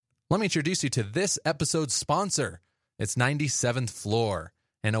Let me introduce you to this episode's sponsor. It's 97th Floor,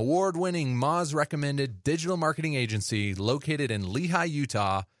 an award-winning Moz-recommended digital marketing agency located in Lehi,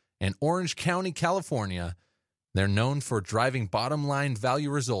 Utah, and Orange County, California. They're known for driving bottom-line value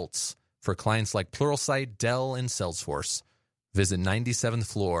results for clients like Pluralsight, Dell, and Salesforce. Visit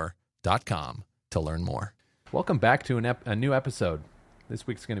 97thfloor.com to learn more. Welcome back to a new episode. This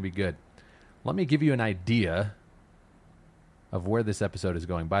week's going to be good. Let me give you an idea of where this episode is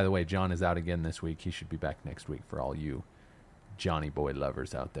going. By the way, John is out again this week. He should be back next week for all you Johnny Boy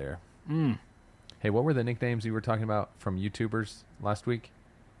lovers out there. Hey, what were the nicknames you were talking about from YouTubers last week?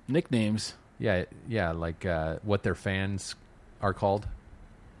 Nicknames? Yeah, like what their fans are called.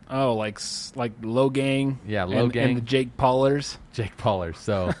 Oh, like Low Gang. Yeah, Low Gang. And the Jake Paulers. Jake Paulers.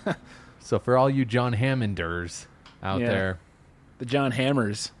 So, so for all you John Hammonders out there. The John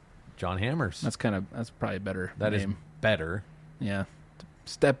Hammers. John Hammers. That's probably a better That name. is better. Yeah.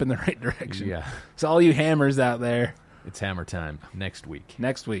 Step in the right direction. Yeah. So all you hammers out there. It's hammer time next week.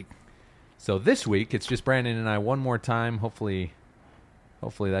 Next week. So this week, it's just Brandon and I one more time. Hopefully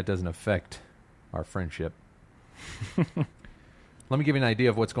that doesn't affect our friendship. Let me give you an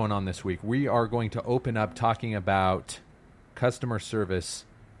idea of what's going on this week. We are going to open up talking about customer service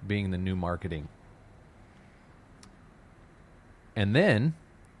being the new marketing. And then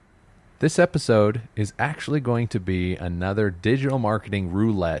this episode is actually going to be another digital marketing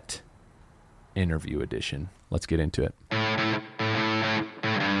roulette interview edition. Let's get into it.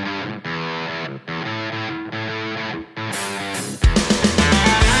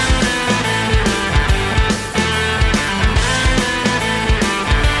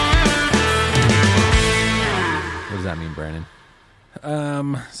 What does that mean, Brandon?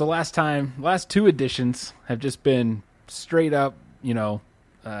 So last two editions have just been straight up,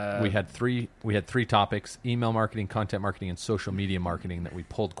 we had three topics: email marketing, content marketing, and social media marketing that we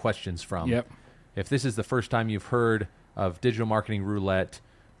pulled questions from. Yep. If this is the first time you've heard of Digital Marketing Roulette,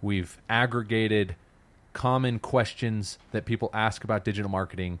 we've aggregated common questions that people ask about digital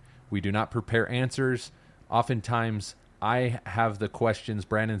marketing. We do not prepare answers. Oftentimes, I have the questions.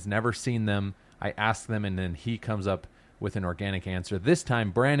 Brandon's never seen them. I ask them, and then he comes up with an organic answer. This time,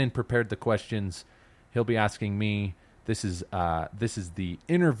 Brandon prepared the questions. He'll be asking me. This is the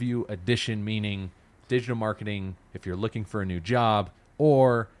interview edition, meaning digital marketing, if you're looking for a new job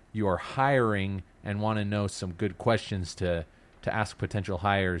or you are hiring and want to know some good questions to ask potential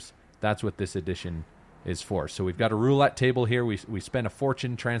hires, that's what this edition is for. So we've got a roulette table here. We spent a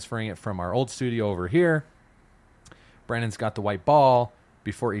fortune transferring it from our old studio over here. Brandon's got the white ball.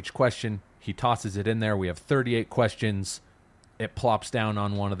 Before each question, he tosses it in there. We have 38 questions. It plops down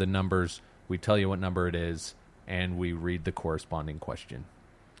on one of the numbers. We tell you what number it is, and we read the corresponding question.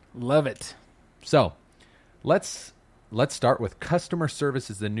 Love it. So let's start with customer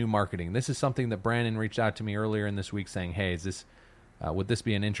service as the new marketing. This is something that Brandon reached out to me earlier in this week saying, hey, would this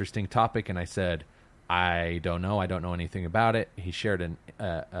be an interesting topic? And I said, I don't know. I don't know anything about it. He shared an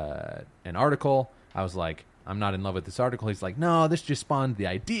article. I was like, I'm not in love with this article. He's like, no, this just spawned the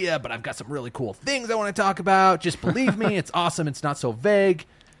idea, but I've got some really cool things I want to talk about. Just believe me. It's awesome. It's not so vague.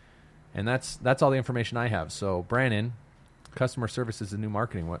 And that's all the information I have. So, Brandon, customer service is the new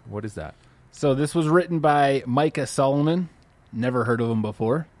marketing. What is that? So this was written by Micah Solomon. Never heard of him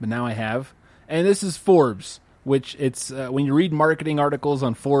before, but now I have. And this is Forbes, which it's when you read marketing articles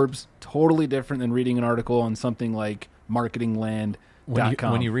on Forbes, totally different than reading an article on something like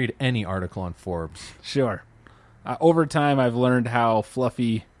marketingland.com. When you read any article on Forbes. Sure. Over time, I've learned how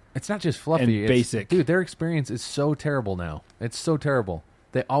fluffy. It's not just fluffy. And basic. Dude, their experience is so terrible now. It's so terrible.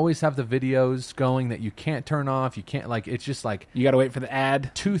 They always have the videos going that you can't turn off. You can't, it's just like... You got to wait for the ad.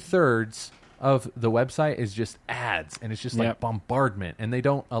 2/3 of the website is just ads, and it's just like bombardment, and they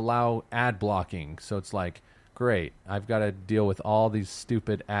don't allow ad blocking. So it's like, great, I've got to deal with all these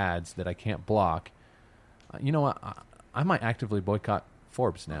stupid ads that I can't block. You know what? I might actively boycott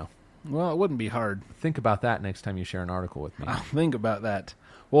Forbes now. Well, it wouldn't be hard. Think about that next time you share an article with me. I'll think about that.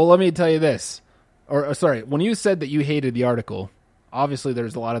 Well, let me tell you this. Sorry, when you said that you hated the article, obviously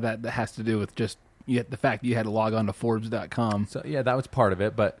there's a lot of that has to do with just the fact that you had to log on to Forbes.com. So, yeah, that was part of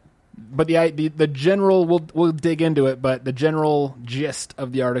it, but the general, we'll dig into it, but the general gist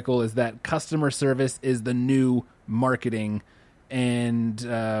of the article is that customer service is the new marketing. And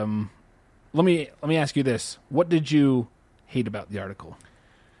let me ask you this. What did you hate about the article?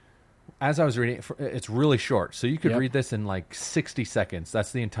 As I was reading it, it's really short. So you could read this in 60 seconds.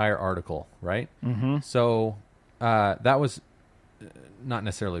 That's the entire article, right? Mm-hmm. So that was not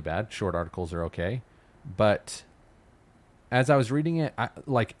necessarily bad. Short articles are okay. But as I was reading it,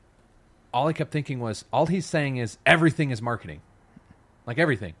 all I kept thinking was, all he's saying is everything is marketing. like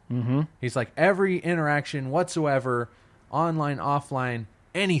everything. Mm-hmm. He's like, every interaction whatsoever, online, offline,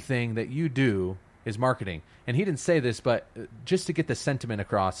 anything that you do is marketing. And he didn't say this, but just to get the sentiment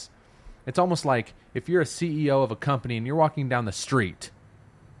across, it's almost like if you're a CEO of a company and you're walking down the street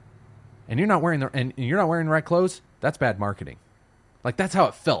and you're not wearing the right clothes, that's bad marketing. Like, that's how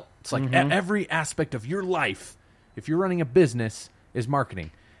it felt. It's like every aspect of your life, if you're running a business, is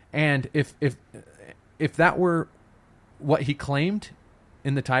marketing. And if that were what he claimed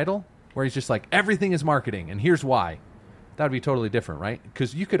in the title, where he's just like, everything is marketing and here's why, that would be totally different, right?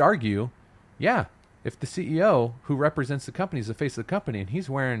 Because you could argue, yeah, if the CEO who represents the company is the face of the company and he's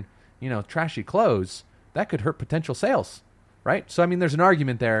wearing, trashy clothes, that could hurt potential sales, right? So, I mean, there's an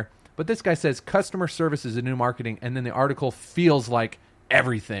argument there. But this guy says customer service is a new marketing, and then the article feels like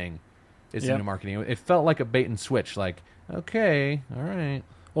everything is a new marketing. It felt like a bait and switch, like, okay, all right.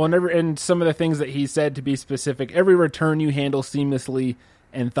 Well, and some of the things that he said, to be specific, every return you handle seamlessly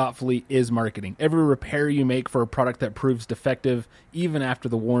and thoughtfully is marketing. Every repair you make for a product that proves defective, even after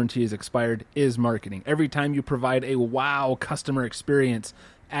the warranty is expired, is marketing. Every time you provide a wow customer experience,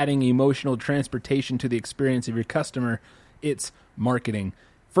 adding emotional transportation to the experience of your customer, it's marketing.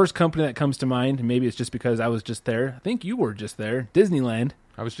 First company that comes to mind, maybe it's just because I was just there. I think you were just there. Disneyland.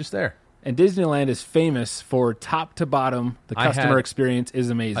 I was just there. And Disneyland is famous for top to bottom. The customer experience is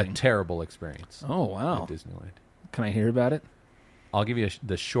amazing. A terrible experience. Oh, wow. At Disneyland. Can I hear about it? I'll give you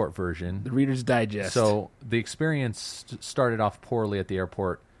the short version. The Reader's Digest. So the experience started off poorly at the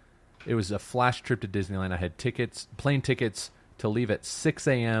airport. It was a flash trip to Disneyland. I had plane tickets to leave at 6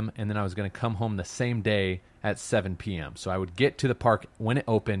 a.m., and then I was going to come home the same day at 7 p.m. So I would get to the park when it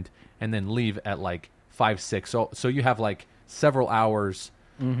opened and then leave at like 5, 6. So you have like several hours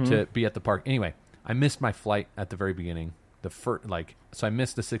to be at the park. Anyway, I missed my flight at the very beginning. So I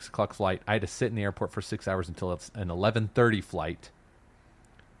missed the 6 o'clock flight. I had to sit in the airport for 6 hours until it's an 11:30 flight,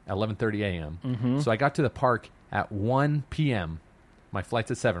 11:30 a.m. So I got to the park at 1 p.m. My flight's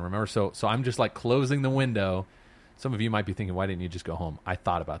at 7, remember? So I'm just like closing the window. Some of you might be thinking, why didn't you just go home? I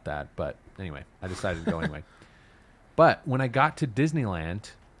thought about that, but anyway, I decided to go anyway. But when I got to Disneyland,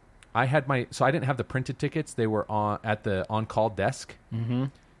 I didn't have the printed tickets. They were at the on-call desk. Mm-hmm.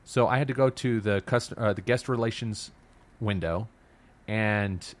 So I had to go to the guest relations window,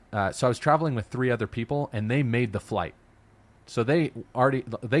 and so I was traveling with 3 other people, and they made the flight. So they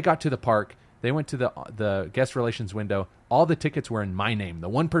got to the park. They went to the guest relations window. All the tickets were in my name. The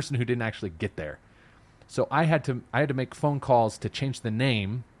one person who didn't actually get there. So I had to make phone calls to change the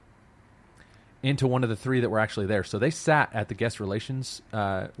name into one of the 3 that were actually there. So they sat at the guest relations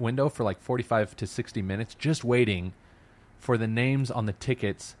window for like 45 to 60 minutes, just waiting for the names on the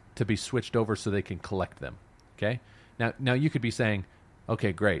tickets to be switched over so they can collect them. Okay. Now you could be saying,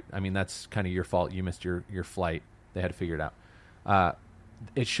 okay, great. I mean, that's kind of your fault. You missed your flight. They had to figure it out.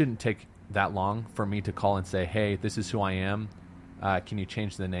 It shouldn't take that long for me to call and say, hey, this is who I am. Can you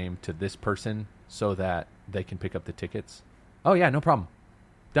change the name to this person so that they can pick up the tickets? Oh yeah, no problem.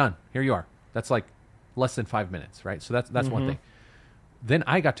 Done. Here you are. That's like less than 5 minutes, right? So that's one thing. Then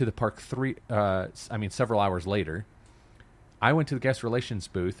I got to the park several hours later. I went to the guest relations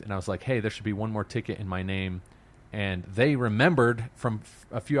booth and I was like, hey, there should be one more ticket in my name. And they remembered from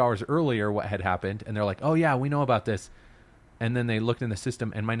a few hours earlier what had happened. And they're like, oh yeah, we know about this. And then they looked in the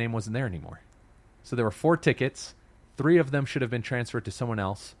system and my name wasn't there anymore. So there were 4 tickets. 3 of them should have been transferred to someone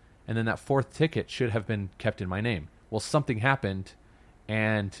else. And then that 4th ticket should have been kept in my name. Well, something happened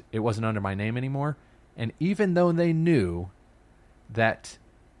and it wasn't under my name anymore. And even though they knew that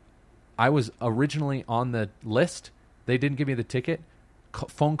I was originally on the list, they didn't give me the ticket.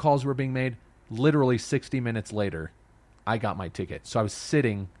 Phone calls were being made. Literally 60 minutes later, I got my ticket. So I was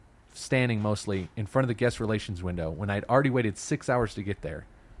standing mostly in front of the guest relations window when I'd already waited 6 hours to get there.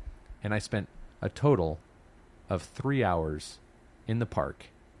 And I spent a total of 3 hours in the park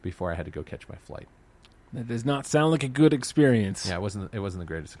before I had to go catch my flight. That does not sound like a good experience. Yeah, it wasn't the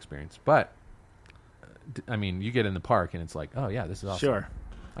greatest experience. But, I mean, you get in the park and it's like, oh yeah, this is awesome. Sure.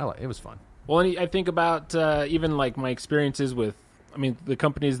 It was fun. Well, and I think about even like my experiences with, the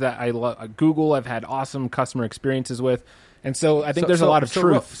companies that I love, Google, I've had awesome customer experiences with. And so I think there's a lot of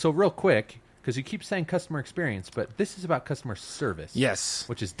truth. So real quick, because you keep saying customer experience, but this is about customer service. Yes.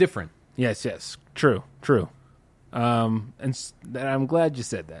 Which is different. Yes. True. And I'm glad you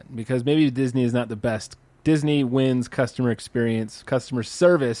said that, because maybe Disney is not the best. Disney wins customer experience. Customer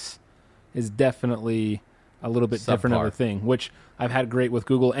service is definitely a little bit different of a thing, which I've had great with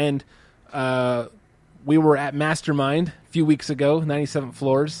Google. And we were at Mastermind a few weeks ago, 97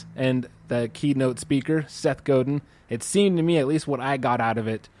 Floors, and the keynote speaker, Seth Godin, it seemed to me, at least what I got out of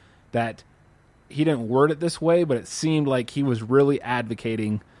it, that he didn't word it this way, but it seemed like he was really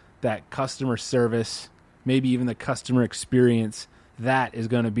advocating that customer service, maybe even the customer experience, that is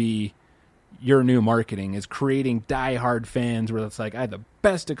going to be your new marketing, is creating diehard fans where it's like, I had the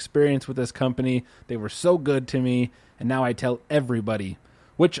best experience with this company. They were so good to me. And now I tell everybody,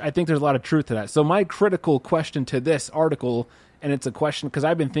 which I think there's a lot of truth to that. So my critical question to this article, and it's a question because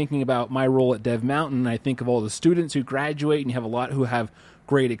I've been thinking about my role at Dev Mountain. I think of all the students who graduate, and you have a lot who have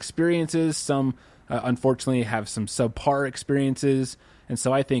great experiences. Some, unfortunately, have some subpar experiences. And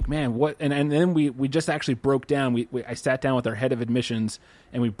so I think, man, what? And then we just actually broke down. I sat down with our head of admissions,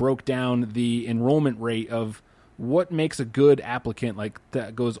 and we broke down the enrollment rate of what makes a good applicant, like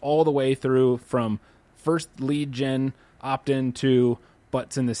that goes all the way through from first lead gen opt-in to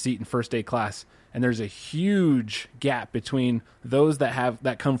butts in the seat in first day class. And there's a huge gap between those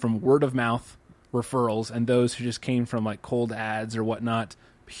that come from word of mouth referrals and those who just came from like cold ads or whatnot.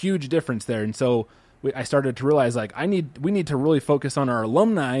 Huge difference there. And so I started to realize, like, we need to really focus on our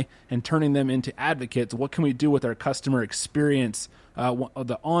alumni and turning them into advocates. What can we do with our customer experience,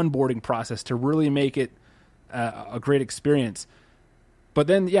 the onboarding process, to really make it a great experience? But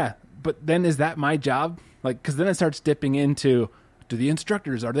then is that my job? Like, because then it starts dipping into, do the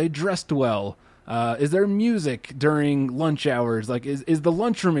instructors, are they dressed well? Is there music during lunch hours? Like, is the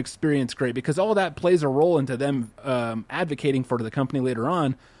lunchroom experience great? Because all that plays a role into them advocating for the company later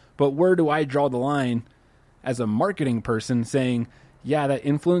on. But where do I draw the line as a marketing person saying, yeah, that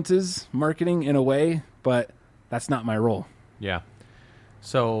influences marketing in a way, but that's not my role? Yeah.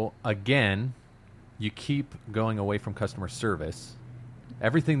 So again, you keep going away from customer service.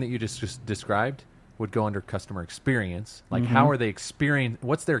 Everything that you just described would go under customer experience. Like, how are they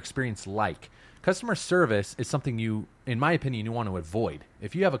what's their experience like? Customer service is something you, in my opinion, you want to avoid.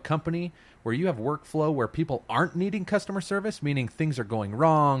 If you have a company where you have workflow where people aren't needing customer service, meaning things are going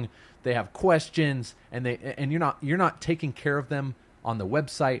wrong, they have questions, and you're not taking care of them on the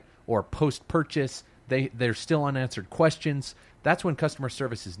website or post purchase, they're still unanswered questions. That's when customer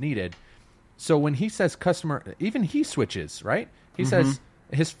service is needed. So when he says even he switches, right? He says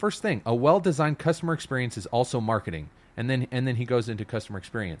his first thing, a well-designed customer experience is also marketing, and then he goes into customer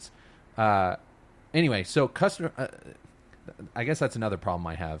experience. Anyway, so I guess that's another problem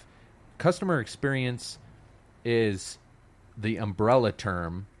I have. Customer experience is the umbrella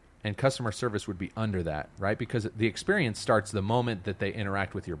term, and customer service would be under that, right? Because the experience starts the moment that they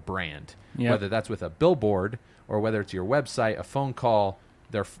interact with your brand, whether that's with a billboard or whether it's your website, a phone call,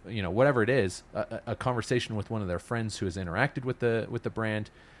 whatever it is, a conversation with one of their friends who has interacted with the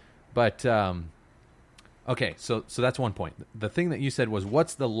brand. But okay, so that's one point. The thing that you said was,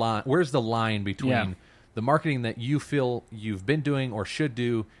 what's the line? Where's the line between the marketing that you feel you've been doing or should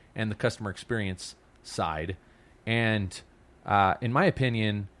do and the customer experience side? And in my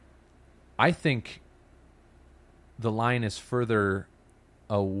opinion, I think the line is further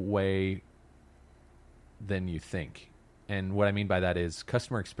away than you think. And what I mean by that is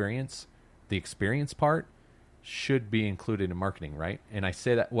customer experience, the experience part, should be included in marketing, right? And I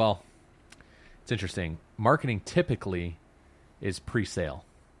say that, well, it's interesting. Marketing typically is pre-sale,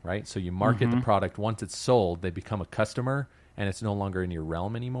 right? So you market the product. Once it's sold, they become a customer, and it's no longer in your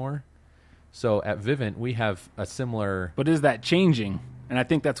realm anymore. So at Vivint, we have a similar... But is that changing? And I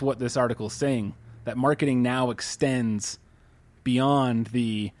think that's what this article is saying, that marketing now extends beyond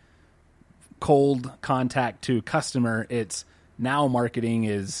the cold contact to customer. It's now marketing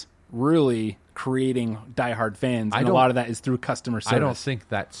is really creating diehard fans, and a lot of that is through customer service. I don't think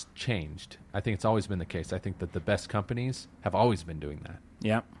that's changed. I think it's always been the case. I think that the best companies have always been doing that.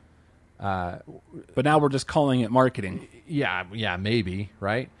 Yeah. But now we're just calling it marketing. Yeah, maybe,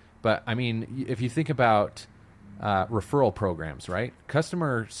 right? But, I mean, if you think about referral programs, right?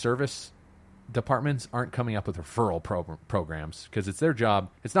 Customer service departments aren't coming up with referral programs because it's their job.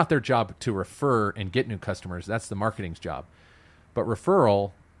 It's not their job to refer and get new customers. That's the marketing's job. But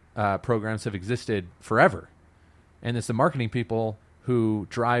referral programs have existed forever. And it's the marketing people who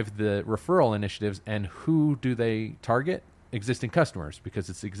drive the referral initiatives. And who do they target? Existing customers, because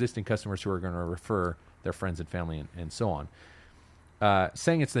it's existing customers who are going to refer their friends and family and so on.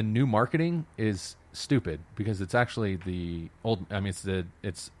 Saying it's the new marketing is stupid because it's actually the old. I mean,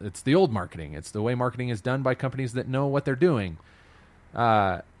 it's the old marketing. It's the way marketing is done by companies that know what they're doing.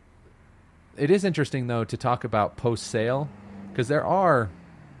 It is interesting though to talk about post sale because there are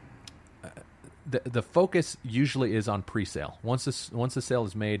the focus usually is on pre sale. Once the sale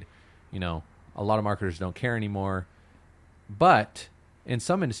is made, a lot of marketers don't care anymore. But in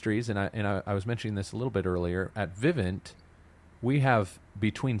some industries, and I was mentioning this a little bit earlier, at Vivint, we have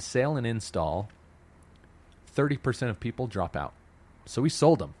between sale and install, 30% of people drop out. So we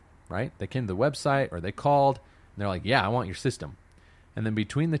sold them, right? They came to the website or they called and they're like, yeah, I want your system. And then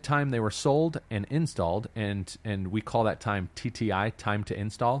between the time they were sold and installed, and we call that time TTI, time to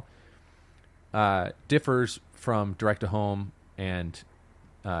install, differs from direct to home and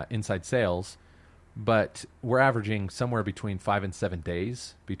inside sales, but we're averaging somewhere between 5 and 7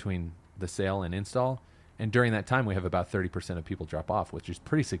 days between the sale and install. And during that time, we have about 30% of people drop off, which is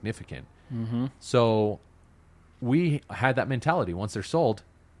pretty significant. Mm-hmm. So we had that mentality. Once they're sold,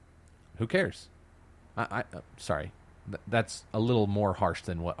 who cares? Sorry. That's a little more harsh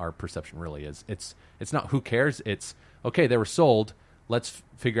than what our perception really is. It's not who cares. It's, okay, they were sold. Let's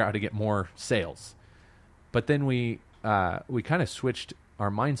figure out how to get more sales. But then we kind of switched our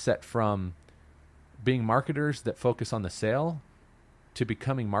mindset from being marketers that focus on the sale to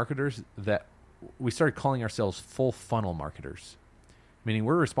becoming marketers that we started calling ourselves full funnel marketers, meaning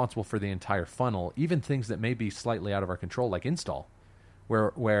we're responsible for the entire funnel, even things that may be slightly out of our control, like install,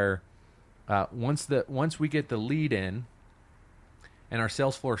 where once we get the lead in and our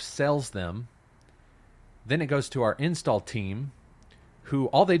sales floor sells them, then it goes to our install team, who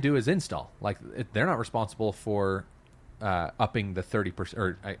all they do is install. Like, they're not responsible for upping the 30%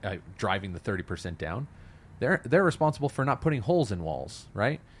 or driving the 30% down. They're responsible for not putting holes in walls,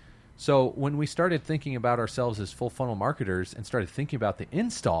 right? So when we started thinking about ourselves as full funnel marketers and started thinking about the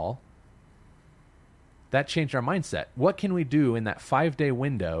install, that changed our mindset. What can we do in that 5-day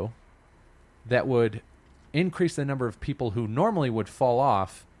window that would increase the number of people who normally would fall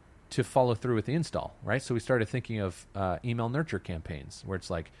off to follow through with the install, right? So we started thinking of email nurture campaigns where it's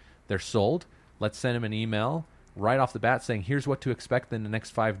like, they're sold. Let's send them an email right off the bat saying, here's what to expect in the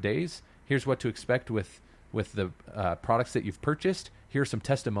next 5 days. Here's what to expect with the products that you've purchased. Here are some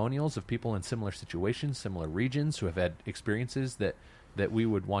testimonials of people in similar situations, similar regions, who have had experiences that we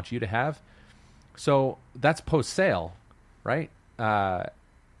would want you to have. So that's post-sale, right?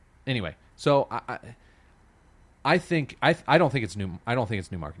 Anyway, so I think I don't think it's new. I don't think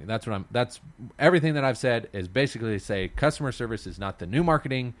it's new marketing. That's everything that I've said is basically to say customer service is not the new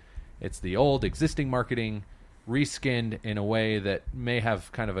marketing. It's the old existing marketing reskinned in a way that may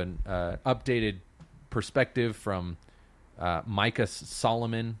have kind of an updated perspective from Micah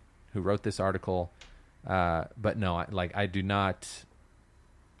Solomon, who wrote this article. But no, I do not.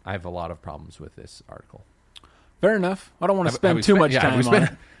 I have a lot of problems with this article. Fair enough. I don't want to spend too much time on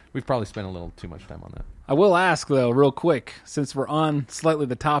it. We've probably spent a little too much time on that. I will ask, though, real quick, since we're on slightly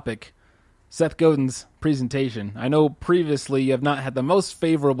the topic, Seth Godin's presentation. I know previously you have not had the most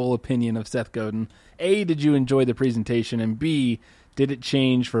favorable opinion of Seth Godin. A, did you enjoy the presentation? And B, did it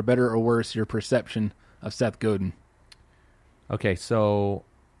change for better or worse your perception of Seth Godin? Okay, so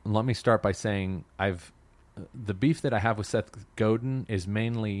let me start by saying the beef that I have with Seth Godin is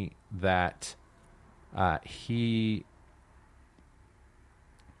mainly that he's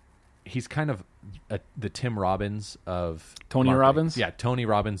kind of the Tim Robbins of Tony marketing. Robbins? Yeah, Tony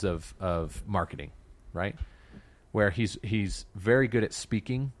Robbins of marketing, right? Where he's very good at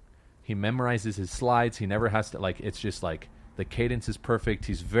speaking. He memorizes his slides. He never has to, it's just like the cadence is perfect.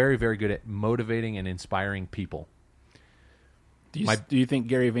 He's very, very good at motivating and inspiring people. Do you think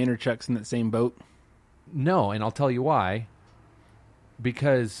Gary Vaynerchuk's in that same boat? No, and I'll tell you why.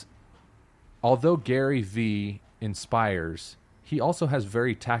 Because although Gary V inspires, he also has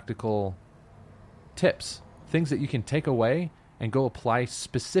very tactical tips, things that you can take away and go apply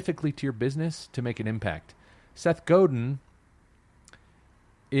specifically to your business to make an impact. Seth Godin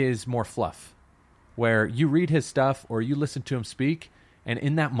is more fluff, where you read his stuff or you listen to him speak, and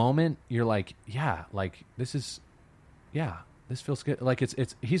in that moment you're like, this feels good.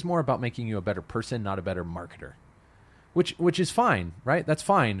 He's more about making you a better person, not a better marketer. Which is fine, right? That's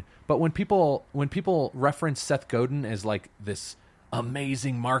fine. But when people reference Seth Godin as like this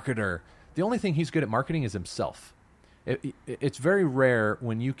amazing marketer, the only thing he's good at marketing is himself. It's very rare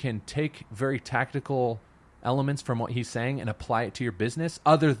when you can take very tactical elements from what he's saying and apply it to your business,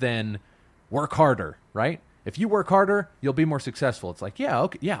 other than work harder, right? If you work harder, you'll be more successful. It's like,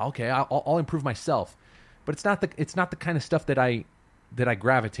 okay, I'll improve myself. But it's not the kind of stuff that I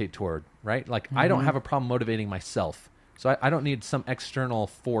gravitate toward, right? Like, I don't have a problem motivating myself. So I don't need some external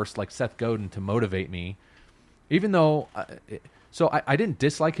force like Seth Godin to motivate me. Even though, I didn't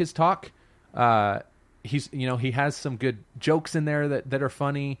dislike his talk. He has some good jokes in there that are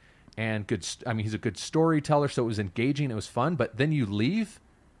funny and good. I mean, he's a good storyteller, so it was engaging. It was fun. But then you leave,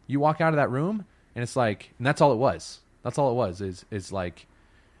 you walk out of that room, and it's like, and that's all it was. That's all it was. Is like,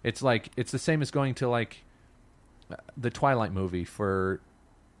 it's the same as going to like the Twilight movie for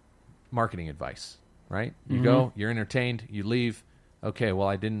marketing advice. Right? You go, you're entertained, you leave. Okay, well,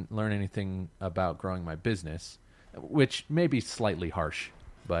 I didn't learn anything about growing my business, which may be slightly harsh,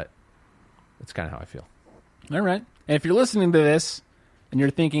 but It's kind of how I feel. All right. And if you're listening to this and you're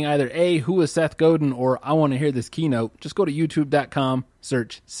thinking either A, who is Seth Godin, or I want to hear this keynote, just go to youtube.com,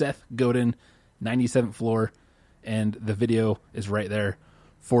 search Seth Godin, 97th floor, and the video is right there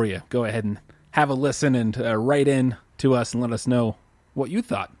for you. Go ahead and have a listen and write in to us and let us know what you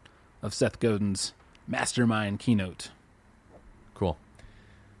thought of Seth Godin's Mastermind keynote. Cool.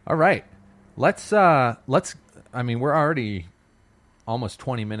 All right. Let's I mean, we're already almost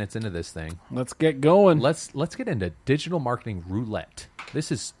 20 minutes into this thing. Let's get going. Let's get into digital marketing roulette.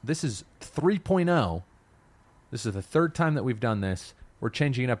 This is 3.0. This is the third time that we've done this. We're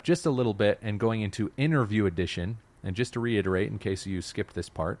changing it up just a little bit and going into interview edition. And just to reiterate, in case you skipped this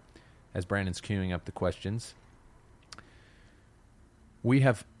part, as Brandon's queuing up the questions, we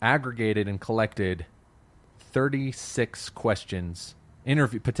have aggregated and collected 36 questions,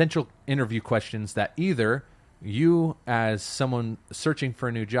 potential interview questions that either you as someone searching for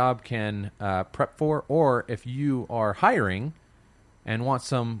a new job can prep for, or if you are hiring and want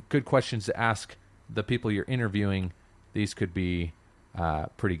some good questions to ask the people you're interviewing, these could be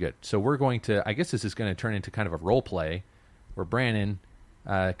pretty good. So we're going to, I guess this is going to turn into kind of a role play where Brandon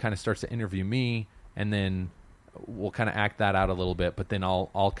kind of starts to interview me, and then we'll kind of act that out a little bit, but then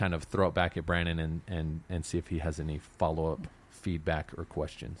I'll kind of throw it back at Brandon and see if he has any follow-up feedback or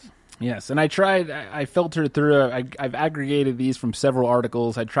questions. Yes, and I filtered through, I've aggregated these from several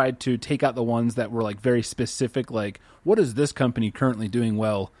articles. I tried to take out the ones that were like very specific, like what is this company currently doing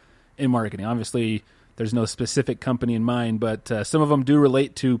well in marketing? Obviously, there's no specific company in mind, but some of them do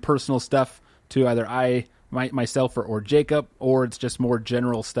relate to personal stuff to either myself or Jacob, or it's just more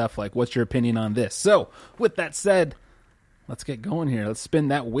general stuff like what's your opinion on this? So with that said, let's get going here. Let's spin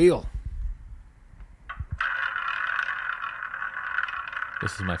that wheel.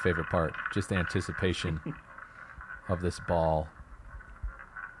 This is my favorite part, just the anticipation of this ball.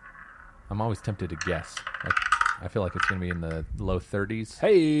 I'm always tempted to guess. I feel like it's going to be in the low 30s.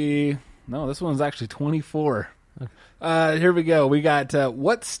 Hey, no, this one's actually 24. Here we go. We got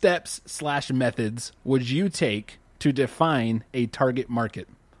what steps/methods would you take to define a target market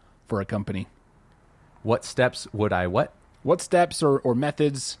for a company? What steps would I what? What steps or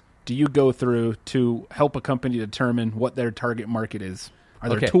methods do you go through to help a company determine what their target market is? Are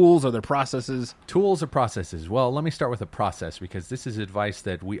there tools? Are there processes? Tools or processes? Well, let me start with a process, because this is advice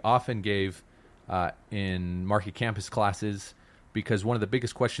that we often gave in Market Campus classes, because one of the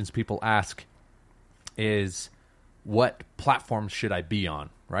biggest questions people ask is, what platform should I be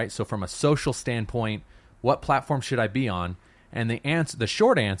on, right? So from a social standpoint, what platform should I be on? And the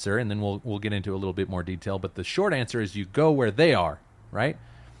short answer, and then we'll get into a little bit more detail, but the short answer is you go where they are, right?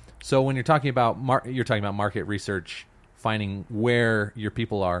 So when you're talking about market research, finding where your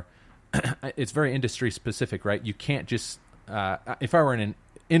people are, it's very industry specific, right? You can't just, if I were in an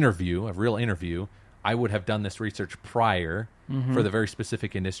interview, a real interview, I would have done this research prior for the very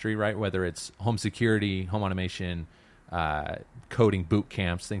specific industry, right? Whether it's home security, home automation, coding boot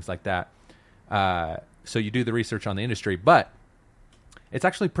camps, things like that. So you do the research on the industry, but it's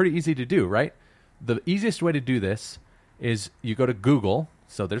actually pretty easy to do, right? The easiest way to do this is you go to Google.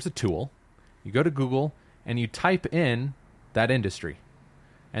 So there's a tool. You go to Google and you type in that industry,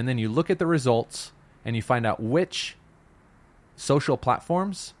 and then you look at the results and you find out which social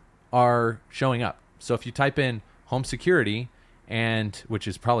platforms are showing up. So if you type in home security, and which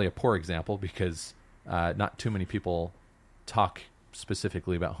is probably a poor example because not too many people talk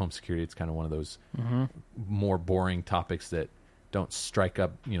specifically about home security. It's kind of one of those more boring topics that don't strike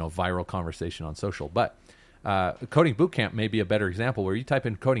up, viral conversation on social. But coding bootcamp may be a better example, where you type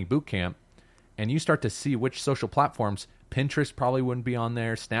in coding bootcamp and you start to see which social platforms. Pinterest probably wouldn't be on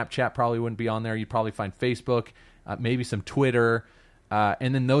there. Snapchat probably wouldn't be on there. You'd probably find Facebook, maybe some Twitter,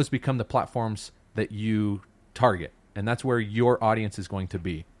 and then those become the platforms that you target, and that's where your audience is going to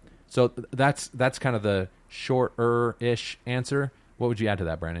be. So that's kind of the shorter-ish answer. What would you add to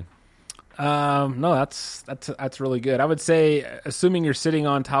that, Brandon? No, that's really good. I would say, assuming you're sitting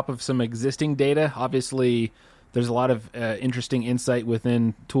on top of some existing data, obviously there's a lot of interesting insight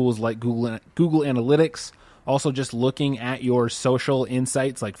within tools like Google Analytics. Also, just looking at your social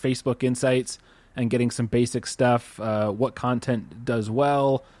insights like Facebook Insights and getting some basic stuff, what content does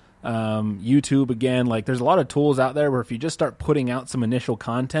well. YouTube, again, like there's a lot of tools out there where if you just start putting out some initial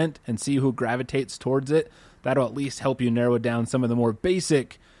content and see who gravitates towards it, that'll at least help you narrow down some of the more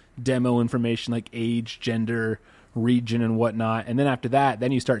basic demo information like age, gender, region, and whatnot. And then after that,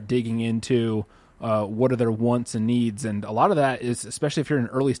 then you start digging into what are their wants and needs. And a lot of that is, especially if you're an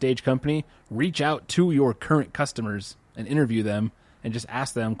early stage company, reach out to your current customers and interview them and just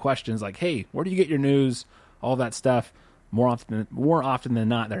ask them questions like, hey, where do you get your news? All that stuff. More often than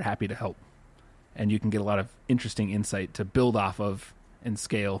not, they're happy to help. and you can get a lot of interesting insight to build off of and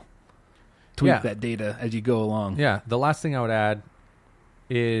scale, tweak that data as you go along. Yeah. The last thing I would add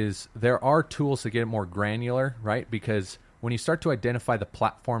is there are tools to get more granular, right? Because when you start to identify the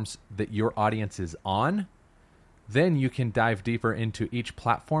platforms that your audience is on, then you can dive deeper into each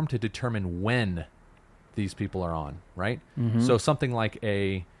platform to determine when these people are on, right? Mm-hmm. So something like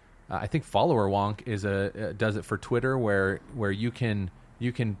I think Follower Wonk does it for Twitter, where you can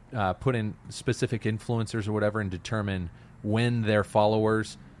put in specific influencers or whatever and determine when their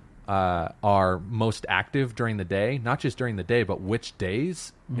followers are most active during the day, not just during the day, but which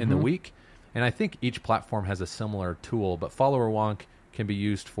days in the week. And I think each platform has a similar tool, but Follower Wonk can be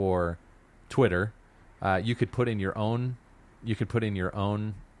used for Twitter. You could put in your own.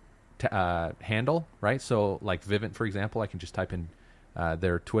 Handle, right? So like Vivint, for example, I can just type in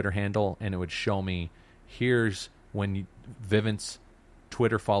their Twitter handle, and it would show me here's when Vivint's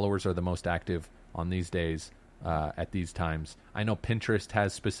Twitter followers are the most active on these days at these times. I know Pinterest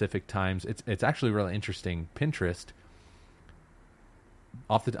has specific times. It's actually really interesting. Pinterest,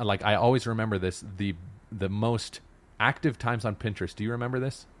 I always remember this. The most active times on Pinterest. Do you remember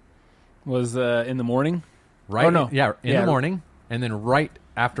this? Was in the morning, right? Oh, no. Yeah, in the morning, and then right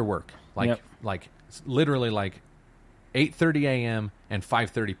after work, literally 8:30 a.m. and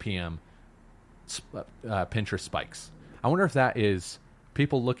 5:30 p.m. Pinterest spikes. I wonder if that is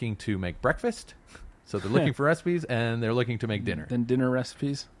people looking to make breakfast, so they're looking for recipes, and they're looking to make dinner. Then dinner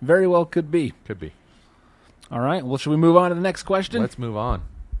recipes, very well could be. Could be. All right. Well, should we move on to the next question? Let's move on.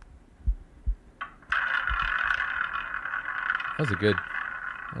 That was a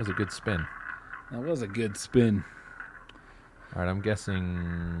good spin. That was a good spin. All right, I'm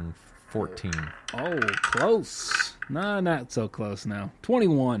guessing 14. Oh, close. No, not so close now.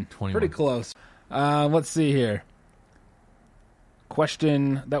 21. Pretty close. Let's see here.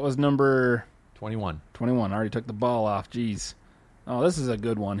 Question, that was number... 21. 21. I already took the ball off. Jeez. Oh, this is a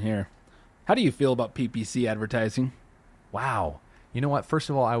good one here. How do you feel about PPC advertising? Wow. You know what? First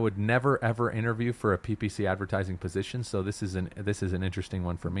of all, I would never ever interview for a PPC advertising position, so this is an interesting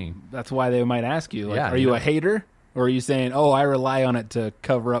one for me. That's why they might ask you. Are you a hater? Or are you saying, oh, I rely on it to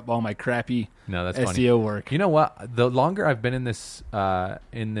cover up all my crappy SEO funny. work? You know what? The longer I've been in this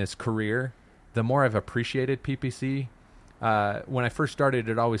career, the more I've appreciated PPC. When I first started,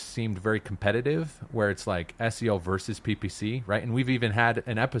 it always seemed very competitive, where it's like SEO versus PPC, right? And we've even had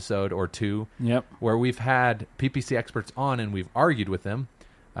an episode or two where we've had PPC experts on and we've argued with them.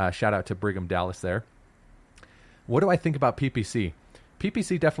 Shout out to Brigham Dallas there. What do I think about PPC?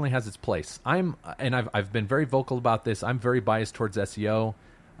 PPC definitely has its place. I've been very vocal about this. I'm very biased towards SEO.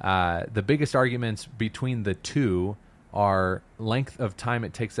 The biggest arguments between the two are length of time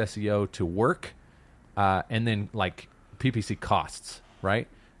it takes SEO to work, and then like PPC costs, right?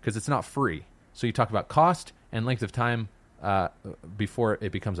 Because it's not free. So you talk about cost and length of time before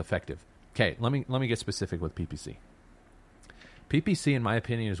it becomes effective. Okay, let me get specific with PPC. PPC, in my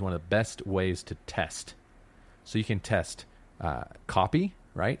opinion, is one of the best ways to test. So you can test copy,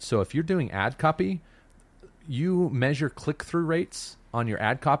 right? So if you're doing ad copy, you measure click-through rates on your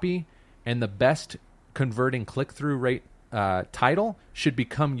ad copy, and the best converting click-through rate title should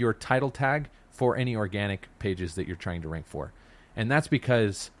become your title tag for any organic pages that you're trying to rank for. And that's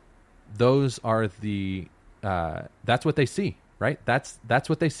because those are that's what they see, right? That's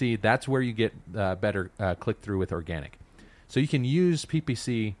what they see. That's where you get better click-through with organic. So you can use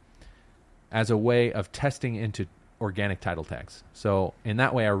PPC as a way of testing into organic title tags. So in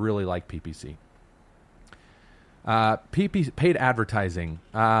that way, I really like PPC. Paid advertising.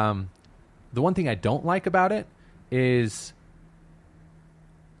 The one thing I don't like about it is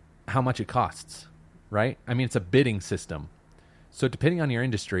how much it costs, right? I mean, it's a bidding system. So depending on your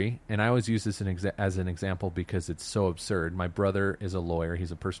industry, and I always use this as an example because it's so absurd. My brother is a lawyer.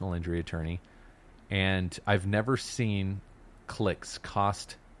 He's a personal injury attorney. And I've never seen clicks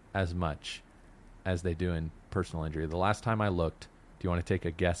cost as much as they do in personal injury. The last time I looked, do you want to take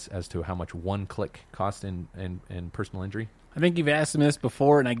a guess as to how much one click cost in personal injury? I think you've asked me this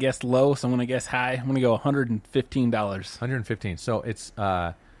before, and I guessed low, so I'm going to guess high. I'm going to go $115. $115. So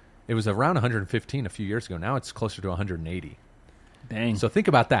it was around $115 a few years ago. Now it's closer to $180. Dang. So think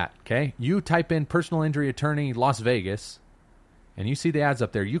about that, okay? You type in personal injury attorney Las Vegas, and you see the ads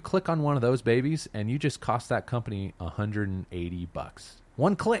up there. You click on one of those babies, and you just cost that company $180.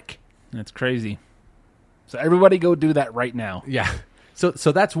 One click. That's crazy. So everybody go do that right now. Yeah. So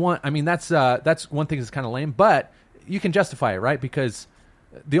that's one. I mean, that's one thing that's kind of lame, but you can justify it, right? Because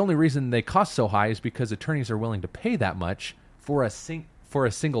the only reason they cost so high is because attorneys are willing to pay that much for a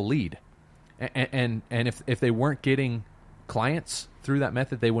single lead, and if they weren't getting clients through that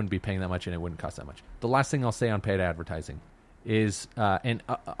method, they wouldn't be paying that much and it wouldn't cost that much. The last thing I'll say on paid advertising is,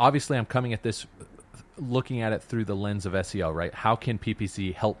 obviously I'm coming at this looking at it through the lens of SEO, right? How can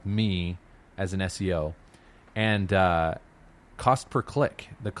PPC help me as an SEO? And cost per click.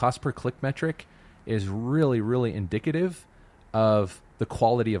 The cost per click metric is really, really indicative of the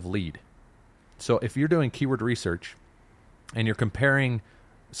quality of lead. So if you're doing keyword research and you're comparing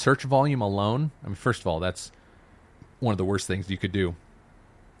search volume alone, I mean, first of all, that's one of the worst things you could do.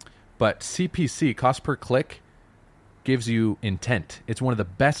 But CPC, cost per click, gives you intent. It's one of the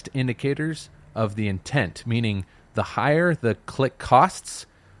best indicators of the intent, meaning the higher the click costs,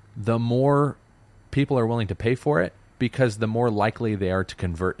 the more people are willing to pay for it, because the more likely they are to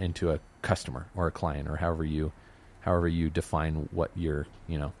convert into a customer or a client, or however you define what your,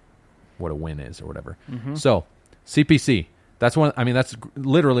 what a win is or whatever. Mm-hmm. So CPC, that's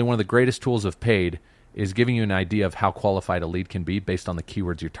literally one of the greatest tools of paid, is giving you an idea of how qualified a lead can be based on the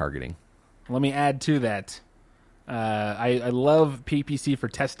keywords you're targeting. Let me add to that. I love PPC for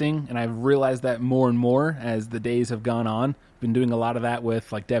testing, and I've realized that more and more as the days have gone on. Been doing a lot of that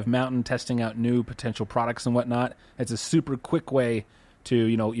with like Dev Mountain, testing out new potential products and whatnot. It's a super quick way to,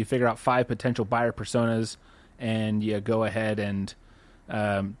 you figure out 5 potential buyer personas, and you go ahead and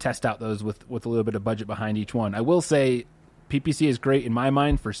test out those with a little bit of budget behind each one. I will say PPC is great in my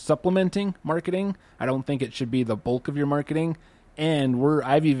mind for supplementing marketing. I don't think it should be the bulk of your marketing. And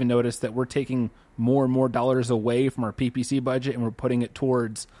I've even noticed that we're taking more and more dollars away from our PPC budget, and we're putting it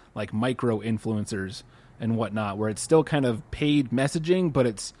towards like micro influencers and whatnot, where it's still kind of paid messaging, but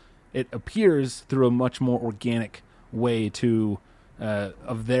it appears through a much more organic way to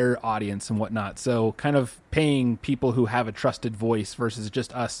of their audience and whatnot. So kind of paying people who have a trusted voice versus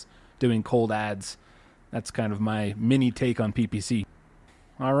just us doing cold ads. That's kind of my mini take on PPC.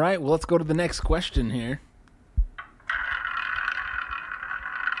 All right, well, let's go to the next question here.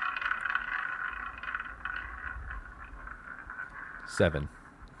 Seven.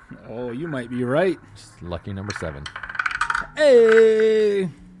 Oh, you might be right. Just lucky number 7. Hey,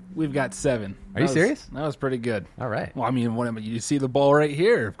 we've got 7. Are you serious? That was pretty good. All right. Well, I mean, you see the ball right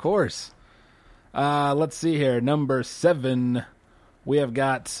here, of course. Let's see here. Number 7. We have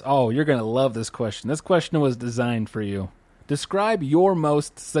got... Oh, you're going to love this question. This question was designed for you. Describe your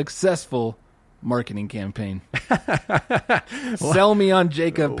most successful marketing campaign. Sell me on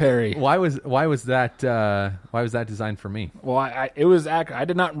Jacob Perry. Why was that designed for me? Well, I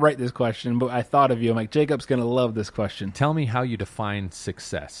did not write this question, but I thought of you. I'm like, Jacob's going to love this question. Tell me how you define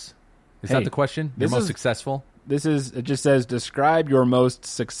success. Is that the question? Your most successful? It just says, describe your most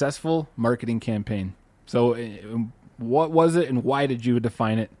successful marketing campaign. So what was it, and why did you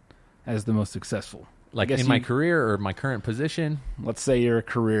define it as the most successful? Like in my career or my current position? Let's say your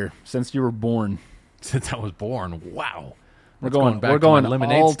career, since you were born. Since I was born. Wow. We're going back to my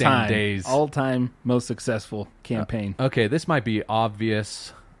lemonade stand days. All-time most successful campaign. Okay, this might be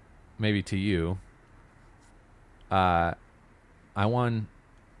obvious maybe to you. I won...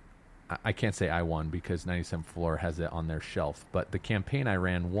 I can't say I won because 97 Floor has it on their shelf, but the campaign I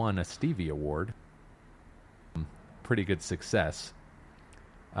ran won a Stevie Award. Pretty good success.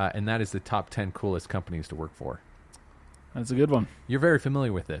 And that is the top 10 coolest companies to work for. That's a good one. You're very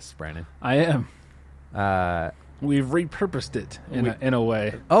familiar with this, Brandon. I am. We've repurposed it in a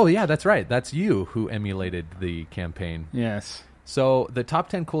way. Oh, yeah, that's right. That's you who emulated the campaign. Yes. So the top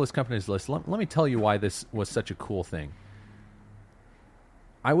 10 coolest companies list, let me tell you why this was such a cool thing.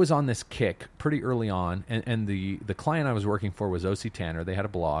 I was on this kick pretty early on, and the client I was working for was OC Tanner. They had a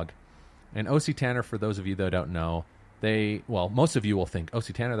blog. And OC Tanner, for those of you that don't know, most of you will think,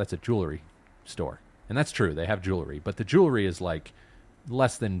 OC Tanner, that's a jewelry store. And that's true. They have jewelry. But the jewelry is like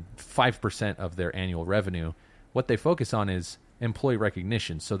less than 5% of their annual revenue. What they focus on is employee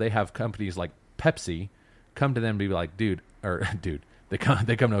recognition. So they have companies like Pepsi come to them to be like, dude. They come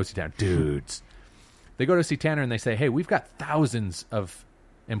to OC Tanner. Dudes. They go to OC Tanner and they say, hey, we've got thousands of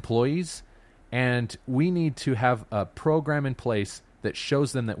employees, and we need to have a program in place that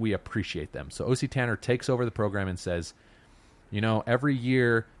shows them that we appreciate them. So OC Tanner takes over the program and says, every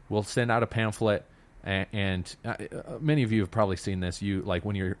year we'll send out a pamphlet, and many of you have probably seen this. You like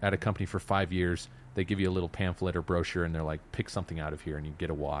when you're at a company for 5 years, they give you a little pamphlet or brochure, and they're like, pick something out of here, and you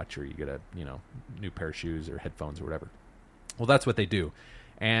get a watch or you get a new pair of shoes or headphones or whatever. Well, that's what they do,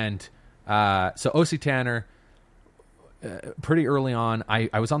 and so OC Tanner. Pretty early on,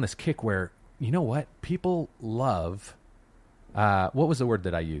 I was on this kick where, you know what? People love, what was the word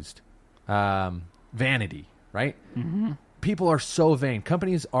that I used? Vanity, right? Mm-hmm. People are so vain.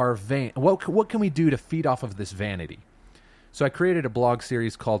 Companies are vain. What can we do to feed off of this vanity? So I created a blog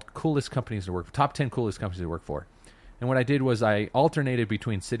series called Coolest Companies to Work for, Top 10 Coolest Companies to Work for. And what I did was I alternated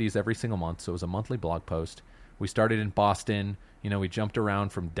between cities every single month. So it was a monthly blog post. We started in Boston. We jumped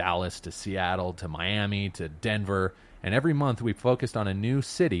around from Dallas to Seattle to Miami to Denver. And every month we focused on a new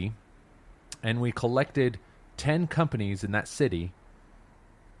city, and we collected 10 companies in that city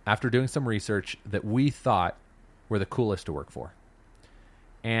after doing some research that we thought were the coolest to work for.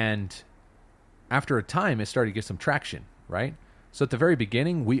 And after a time, it started to get some traction, right? So at the very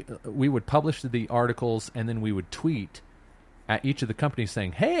beginning, we would publish the articles, and then we would tweet at each of the companies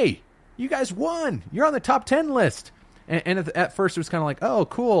saying, hey, you guys won. You're on the top 10 list. And at first, it was kind of like, oh,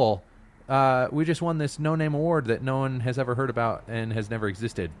 cool. We just won this no-name award that no one has ever heard about and has never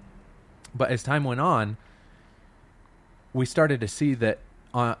existed. But as time went on, we started to see that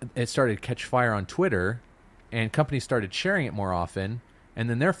it started to catch fire on Twitter, and companies started sharing it more often, and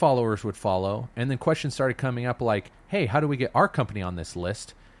then their followers would follow, and then questions started coming up like, hey, how do we get our company on this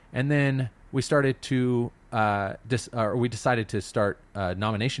list? And then we started to we decided to start a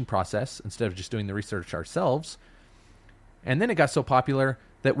nomination process instead of just doing the research ourselves. And then it got so popular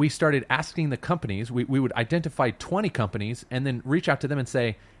that we started asking the companies. We would identify 20 companies and then reach out to them and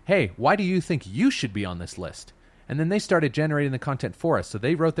say, hey, why do you think you should be on this list? And then they started generating the content for us. So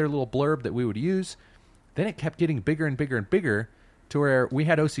they wrote their little blurb that we would use. Then it kept getting bigger and bigger and bigger to where we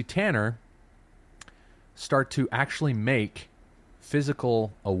had OC Tanner start to actually make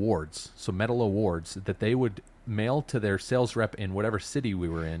physical awards, so metal awards that they would mail to their sales rep in whatever city we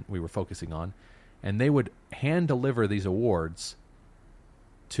were focusing on, and they would hand deliver these awards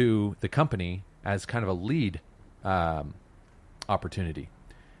to the company as kind of a lead opportunity.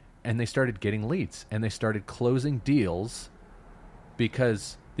 And they started getting leads, and they started closing deals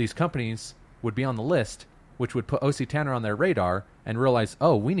because these companies would be on the list, which would put OC Tanner on their radar and realize,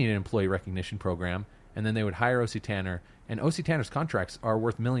 oh, we need an employee recognition program. And then they would hire OC Tanner, and OC Tanner's contracts are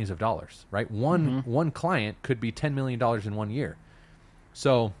worth millions of dollars, right? One client could be $10 million in 1 year.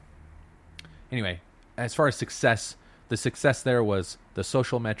 So anyway, as far as success, the success there was the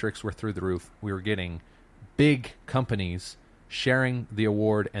social metrics were through the roof. We were getting big companies sharing the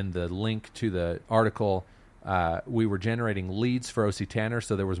award and the link to the article. We were generating leads for OC Tanner,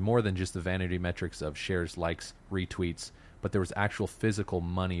 so there was more than just the vanity metrics of shares, likes, retweets, but there was actual physical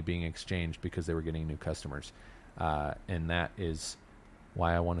money being exchanged because they were getting new customers. And that is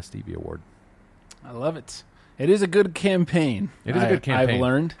why I won a Stevie Award. I love it. It is a good campaign. It is a good campaign. I've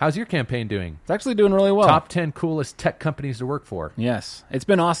learned. How's your campaign doing? It's actually doing really well. Top 10 coolest tech companies to work for. Yes. It's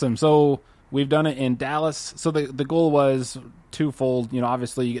been awesome. So we've done it in Dallas. So the goal was twofold.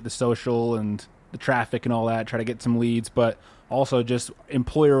 Obviously you get the social and the traffic and all that, try to get some leads, but also just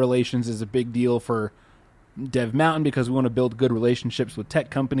employer relations is a big deal for Dev Mountain because we want to build good relationships with tech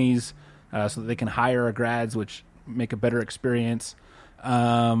companies so that they can hire our grads, which make a better experience.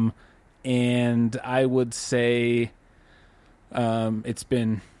 And I would say it's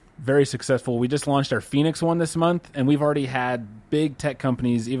been very successful. We just launched our Phoenix one this month, and we've already had big tech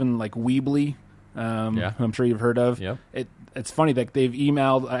companies, even like Weebly, who I'm sure you've heard of. Yep. It's funny that they've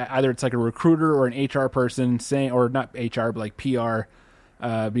emailed, either it's like a recruiter or an HR person saying, or not HR, but like PR,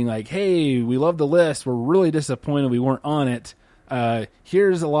 being like, hey, we love the list. We're really disappointed we weren't on it.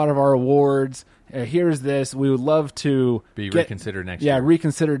 Here's a lot of our awards. Here's this. We would love to reconsidered next year. Yeah,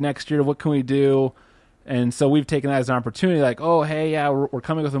 reconsidered next year. What can we do? And so we've taken that as an opportunity, like, oh, hey, yeah, we're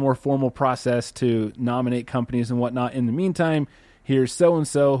coming with a more formal process to nominate companies and whatnot. In the meantime, here's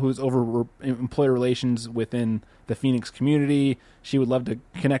so-and-so who's over employer relations within the Phoenix community. She would love to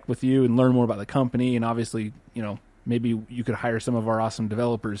connect with you and learn more about the company. And obviously, maybe you could hire some of our awesome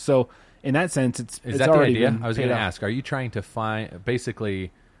developers. So in that sense, Is it's that the already idea? been I was paid going to off. ask, are you trying to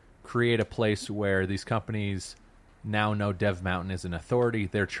basically create a place where these companies now know Dev Mountain is an authority?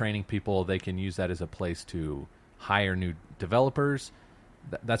 They're training people. They can use that as a place to hire new developers.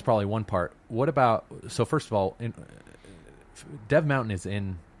 That's probably one part. What about, so first of all, Dev Mountain is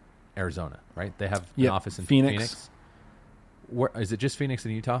in Arizona, right? They have an office in Phoenix. Where, is it just Phoenix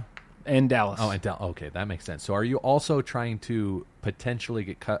and Utah? And Dallas. Oh, and Dallas. Okay, that makes sense. So are you also trying to potentially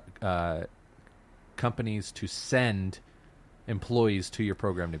get companies to send employees to your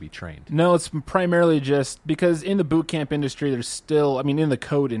program to be trained? No, it's primarily just because in the boot camp industry, there's still, in the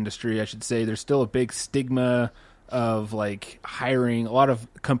code industry, I should say, there's still a big stigma of like hiring. A lot of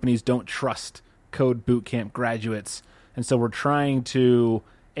companies don't trust code boot camp graduates. And so we're trying to,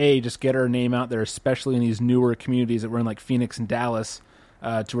 just get our name out there, especially in these newer communities that we're in, like Phoenix and Dallas,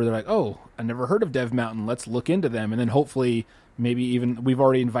 to where they're like, oh, I never heard of Dev Mountain. Let's look into them. And then hopefully maybe even we've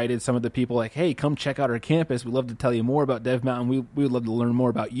already invited some of the people like, hey, come check out our campus. We'd love to tell you more about Dev Mountain. We would love to learn more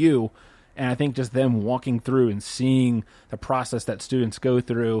about you. And I think just them walking through and seeing the process that students go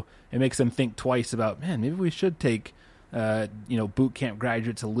through, it makes them think twice about, man, maybe we should take boot camp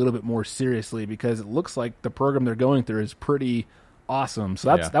graduates a little bit more seriously, because it looks like the program they're going through is pretty awesome.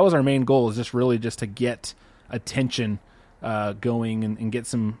 So that was our main goal, is just to get attention going and get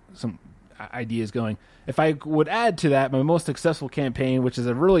some ideas going. If I would add to that, my most successful campaign, which is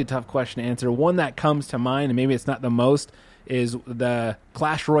a really tough question to answer, one that comes to mind, and maybe it's not the most, is the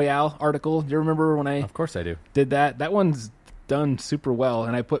Clash Royale article. Do you remember when Of course I do. did that? That one's done super well,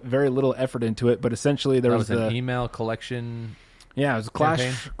 and I put very little effort into it, but essentially there was an email collection. Yeah, it was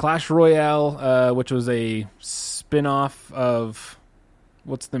Clash Royale, which was a spin-off of,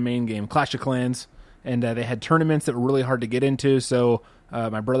 what's the main game? Clash of Clans. And they had tournaments that were really hard to get into, so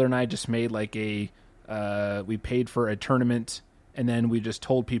my brother and I just made we paid for a tournament, and then we just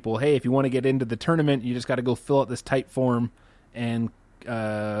told people, hey, if you want to get into the tournament, you just got to go fill out this type form, and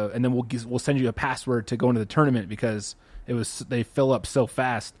then we'll send you a password to go into the tournament, because they fill up so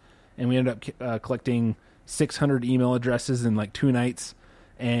fast. And we ended up collecting 600 email addresses in 2 nights,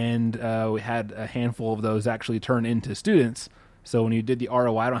 and we had a handful of those actually turn into students. So when you did the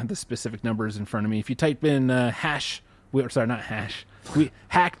ROI, I don't have the specific numbers in front of me. If you type in we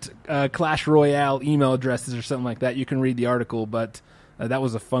hacked Clash Royale email addresses or something like that, you can read the article. But that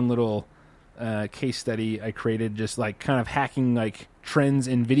was a fun little case study I created, just kind of hacking trends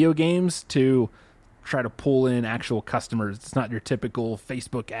in video games to try to pull in actual customers. It's not your typical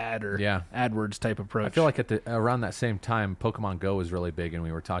Facebook ad or AdWords type approach. I feel like around that same time, Pokemon Go was really big, and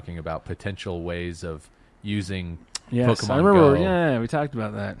we were talking about potential ways of using Pokemon I remember. Go. Yeah, we talked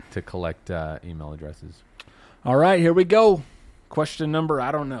about that. To collect email addresses. All right, here we go. Question number,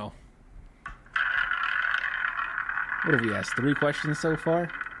 I don't know. What have we asked? 3 questions so far?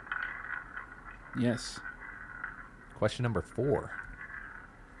 Yes. Question number 4.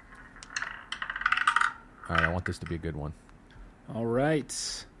 All right, I want this to be a good one. All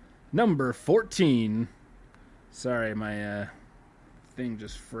right. Number 14. Sorry, my thing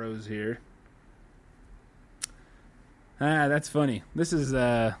just froze here. That's funny. This is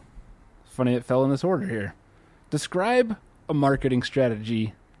funny it fell in this order here. Describe a marketing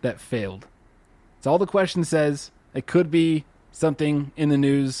strategy that failed. That's all the question says. It could be something in the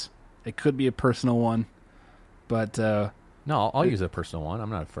news. It could be a personal one. But no, I'll use a personal one. I'm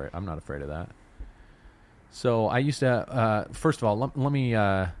not afraid of that. So I used to. First of all, let me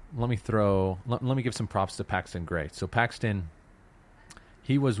give some props to Paxton Gray. So Paxton,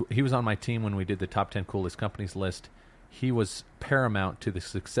 he was on my team when we did the top 10 coolest companies list. He was paramount to the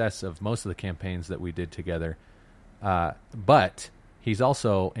success of most of the campaigns that we did together. But he's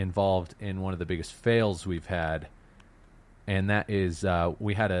also involved in one of the biggest fails we've had, and that is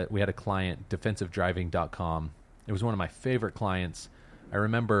we had a client, defensivedriving.com. It was one of my favorite clients. I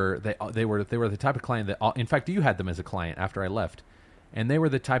remember they were the type of client that, in fact, you had them as a client after I left, and they were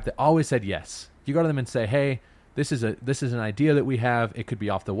the type that always said yes. You go to them and say, hey, this is an idea that we have. It could be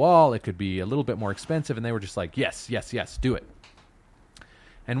off the wall. It could be a little bit more expensive. And they were just like, yes, do it.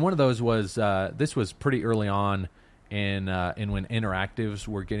 And one of those was, this was pretty early on in when interactives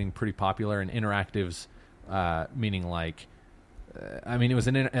were getting pretty popular. And interactives, meaning it was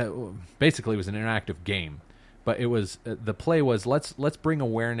basically it was an interactive game. But it was, the play was, let's bring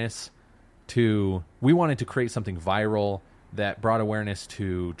awareness to, we wanted to create something viral that brought awareness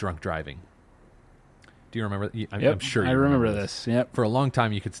to drunk driving. Do you remember? I'm sure you remember this. Yep. For a long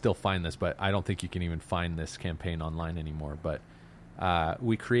time, you could still find this, but I don't think you can even find this campaign online anymore. But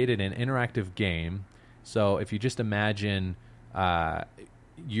we created an interactive game. So if you just imagine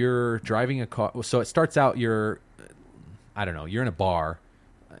you're driving a car. So it starts out, you're in a bar.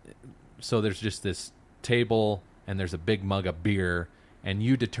 So there's just this table, and there's a big mug of beer, and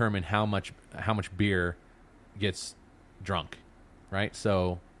you determine how much beer gets drunk, right?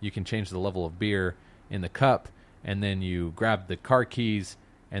 So you can change the level of beer in the cup, and then you grab the car keys,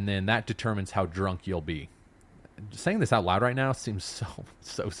 and then that determines how drunk you'll be. Saying this out loud right now seems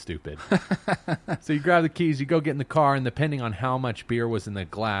so stupid. So you grab the keys, you go get in the car, and depending on how much beer was in the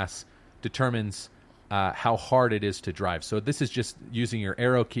glass determines how hard it is to drive. So this is just using your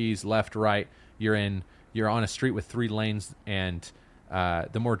arrow keys, left, right. You're on a street with 3 lanes, and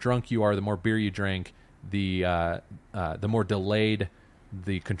the more drunk you are, the more beer you drink, the more delayed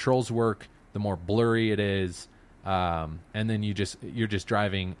the controls work, the more blurry it is, and then you're just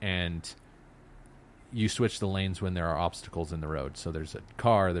driving, and you switch the lanes when there are obstacles in the road. So there's a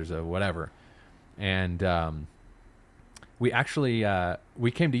car, there's a whatever, and we actually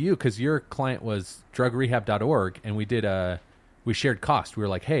we came to you because your client was drugrehab.org, and we shared cost. We were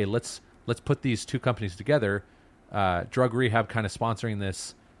like, hey, let's put these 2 companies together. Drug Rehab kind of sponsoring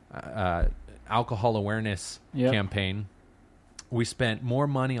this alcohol awareness campaign. we spent more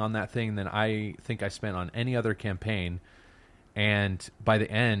money on that thing than I think I spent on any other campaign. And by the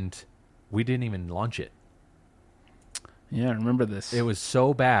end, we didn't even launch it. Yeah, I remember this. It was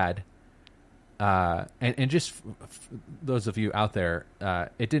so bad. And just those of you out there,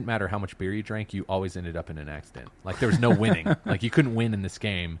 it didn't matter how much beer you drank, you always ended up in an accident. Like, there was no winning. Like, you couldn't win in this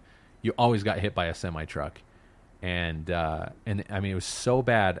game. You always got hit by a semi-truck. And I mean, it was so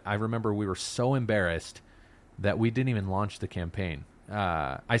bad. I remember we were so embarrassed that we didn't even launch the campaign.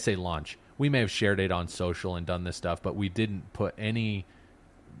 I say launch. We may have shared it on social and done this stuff, but we didn't put any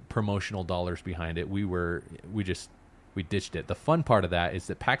promotional dollars behind it. We ditched it. The fun part of that is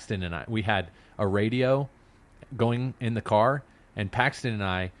that Paxton and I, we had a radio going in the car, and Paxton and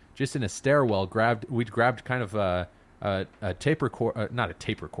I, just in a stairwell, grabbed kind of a tape recorder, not a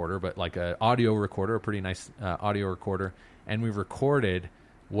tape recorder, but like an audio recorder, a pretty nice audio recorder, and we recorded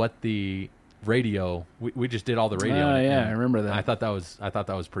what the radio. We just did all the radio. Yeah, I remember that. I thought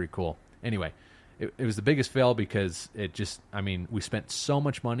that was pretty cool. Anyway, it was the biggest fail because it just, I mean, we spent so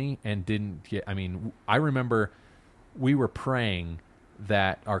much money and didn't get. I mean, I remember we were praying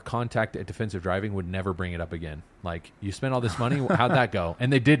that our contact at Defensive Driving would never bring it up again. Like, you spent all this money, how'd that go?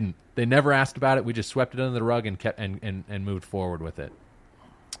 And they didn't. They never asked about it. We just swept it under the rug and kept and moved forward with it.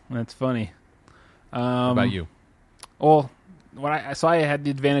 That's funny. What about you? Well, I had the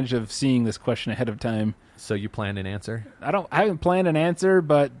advantage of seeing this question ahead of time. So you planned an answer? I haven't planned an answer,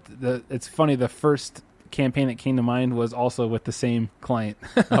 but it's funny. The first campaign that came to mind was also with the same client.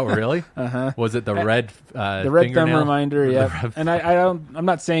 Oh, really? Uh-huh. Was it the red the red thumb fingernail? reminder? Yeah. And I'm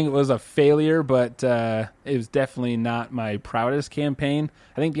not saying it was a failure, but it was definitely not my proudest campaign.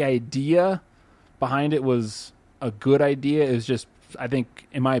 I think the idea behind it was a good idea. It was just, I think,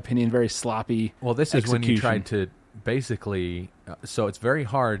 in my opinion, very sloppy. Well, this is when you execution. tried to basically. So it's very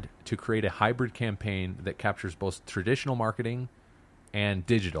hard to create a hybrid campaign that captures both traditional marketing and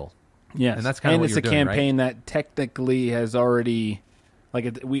digital. Yes, and that's kind of what it's you're a doing, campaign that technically has already,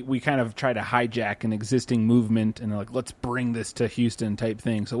 we kind of try to hijack an existing movement and like, let's bring this to Houston type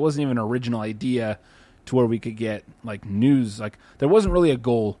thing. So it wasn't even an original idea to where we could get like news. Like, there wasn't really a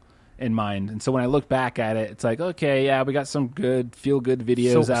goal in mind. And so when I look back at it, it's like, okay, yeah, we got some good feel good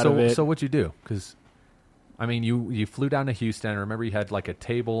videos out of it. So what'd you do? Because I mean, you flew down to Houston. I remember you had like a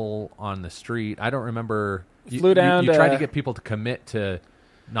table on the street. I don't remember. You tried to get people to commit to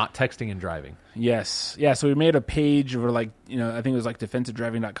not texting and driving. Yes. Yeah, so we made a page where, like, I think it was like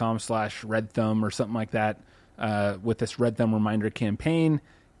defensivedriving.com/red thumb or something like that with this red thumb reminder campaign.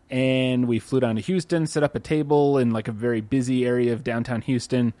 And we flew down to Houston, set up a table in like a very busy area of downtown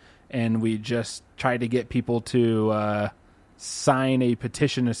Houston, and we just tried to get people to sign a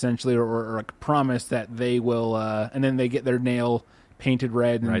petition, essentially, or a promise that they will, and then they get their nail painted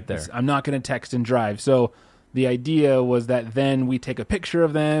red. And right there. I'm not going to text and drive. So the idea was that then we take a picture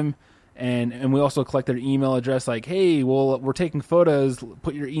of them, and we also collect their email address. Like, hey, well, we're taking photos.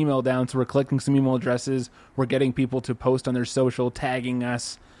 Put your email down. So we're collecting some email addresses. We're getting people to post on their social, tagging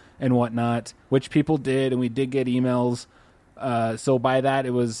us and whatnot, which people did, and we did get emails. So by that,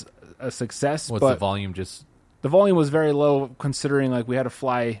 it was a success. What's the volume? Just the volume was very low, considering like we had to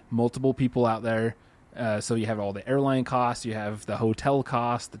fly multiple people out there. So you have all the airline costs, you have the hotel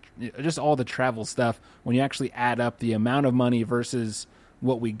costs, just all the travel stuff. When you actually add up the amount of money versus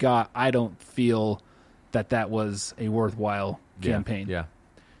what we got, I don't feel that was a worthwhile campaign. Yeah.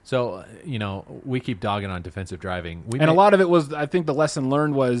 So, we keep dogging on defensive driving. A lot of it was, I think the lesson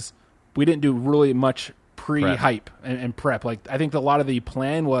learned was we didn't do really much pre-hype and prep. Like, I think a lot of the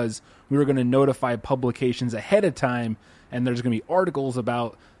plan was we were going to notify publications ahead of time, and there's going to be articles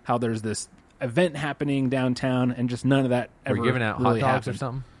about how there's this event happening downtown, and just none of that ever We're giving out really hot dogs happened. or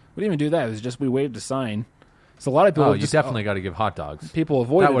something? We didn't even do that. It was just we waited to sign. So a lot of people you definitely got to give hot dogs. People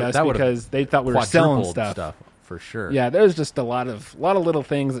avoided us because they thought we were selling stuff. For sure. Yeah, there's just a lot of little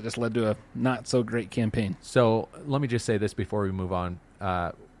things that just led to a not so great campaign. So let me just say this before we move on.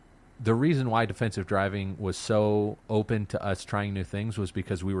 The reason why defensive driving was so open to us trying new things was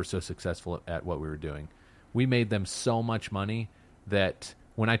because we were so successful at what we were doing. We made them so much money that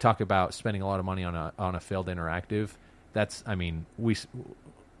when I talk about spending a lot of money on a failed interactive, that's, I mean, we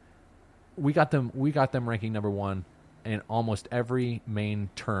got them ranking number one in almost every main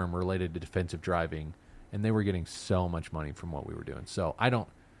term related to defensive driving, and they were getting so much money from what we were doing. So I just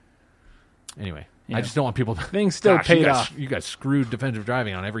don't want people to... Things still paid off. You guys screwed defensive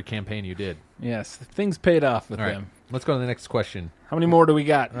driving on every campaign you did. Yes, things paid off with them. Let's go to the next question. How many more do we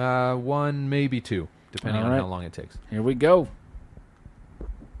got? One, maybe two, depending on how long it takes. Here we go.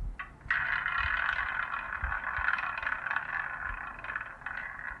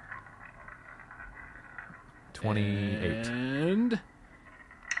 28. And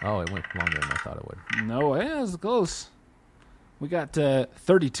Oh, it went longer than I thought it would. no, yeah, it's close. We got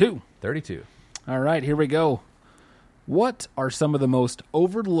 32. 32. All right, here we go. What are some of the most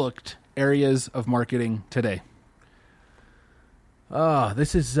overlooked areas of marketing today? Oh,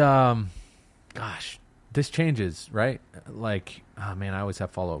 this is, gosh, this changes, right? Like, oh man, I always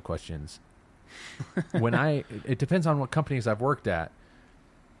have follow-up questions. It depends on what companies I've worked at.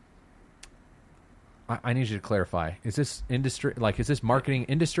 I need you to clarify. Is this industry, like, is this marketing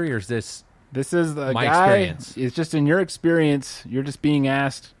industry or is this This is the my guy. experience? It's just in your experience. You're just being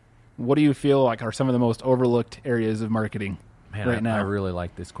asked, what do you feel like are some of the most overlooked areas of marketing Man, now? I really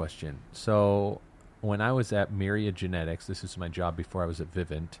like this question. So when I was at Myriad Genetics, this was my job before I was at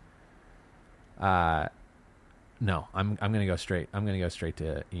Vivint. No, I'm going to go straight. I'm going to go straight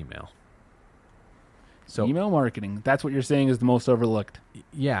to email. So Email marketing. That's what you're saying is the most overlooked.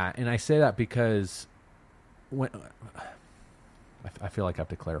 yeah, and I say that because when I feel like I have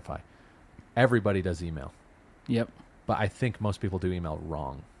to clarify. Everybody does email, Yep. but I think most people do email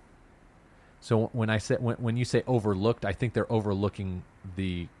wrong. So when you say overlooked, I think they're overlooking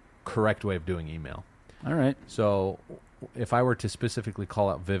the correct way of doing email. All right. So if I were to specifically call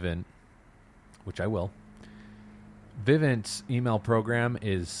out Vivint, which I will, Vivint's email program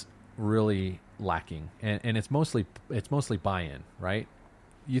is really lacking, and it's mostly buy-in, right?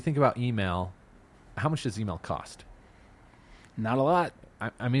 You think about email, how much does email cost? Not a lot.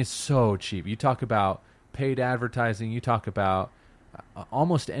 I mean, it's so cheap. You talk about paid advertising, you talk about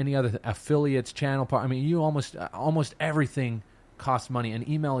almost any other affiliates, channel part. I mean, you almost everything costs money, and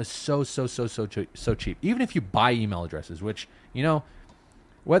email is so cheap. Even if you buy email addresses, which, you know,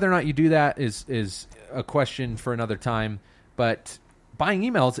 whether or not you do that is a question for another time, but buying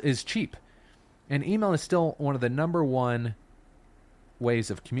emails is cheap. And email is still one of the number one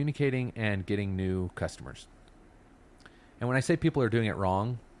ways of communicating and getting new customers. And when I say people are doing it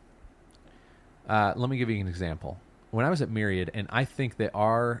wrong, let me give you an example. When I was at Myriad, and I think that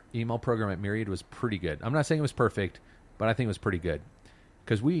our email program at Myriad was pretty good. I'm not saying it was perfect, but I think it was pretty good.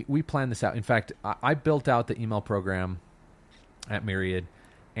 Because we planned this out. In fact, I built out the email program at Myriad,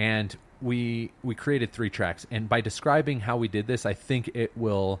 and we created 3 tracks. And by describing how we did this, I think it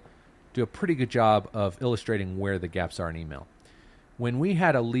will do a pretty good job of illustrating where the gaps are in email. When we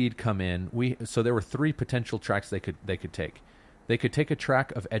had a lead come in, so there were 3 potential tracks they could take. They could take a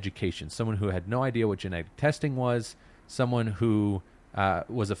track of education, someone who had no idea what genetic testing was, someone who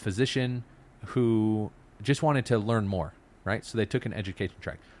was a physician who just wanted to learn more, right? So they took an education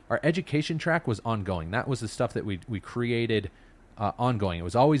track. Our education track was ongoing. That was the stuff that we created ongoing. It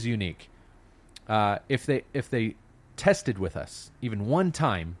was always unique. If they tested with us even one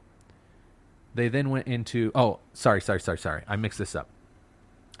time, they then went into... Oh, sorry. I mixed this up.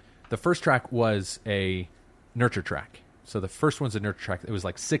 The first track was a nurture track. So the first one's a nurture track. It was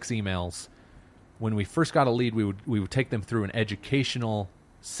like 6 emails. When we first got a lead, we would take them through an educational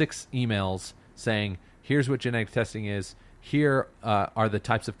 6 emails saying, here's what genetic testing is. Here are the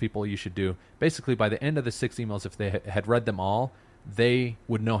types of people you should do. Basically, by the end of the 6 emails, if they had read them all, they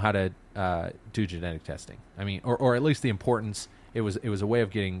would know how to do genetic testing. I mean, or at least the importance. It was a way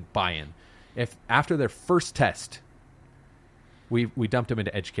of getting buy-in. If after their first test, we dumped them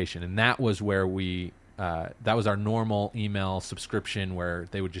into education, and that was where that was our normal email subscription where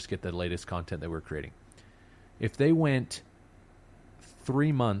they would just get the latest content that we're creating. If they went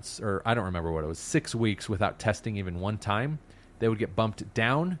 3 months, or I don't remember what it was, 6 weeks without testing even one time, they would get bumped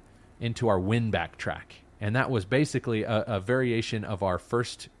down into our win-back track. And that was basically a variation of our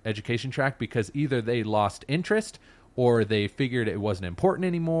first education track, because either they lost interest or they figured it wasn't important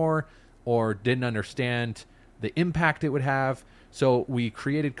anymore or didn't understand the impact it would have. So we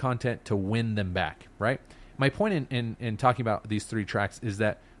created content to win them back, right? My point in talking about these 3 tracks is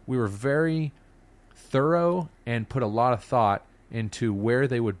that we were very thorough and put a lot of thought into where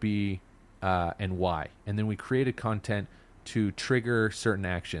they would be and why. And then we created content to trigger certain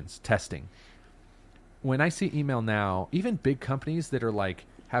actions, testing. When I see email now, even big companies that are like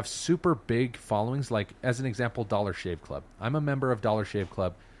have super big followings, like as an example, Dollar Shave Club. I'm a member of Dollar Shave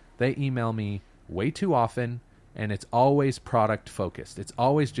Club. They email me way too often, and it's always product focused. It's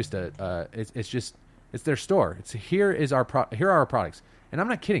always just it's their store. Here are our products. And I'm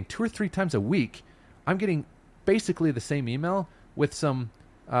not kidding. 2 or 3 times a week, I'm getting basically the same email with some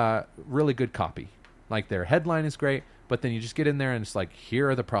really good copy. Like their headline is great, but then you just get in there and it's like, here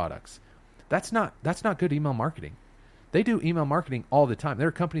are the products. That's not good email marketing. They do email marketing all the time. There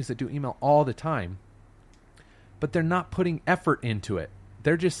are companies that do email all the time, but they're not putting effort into it.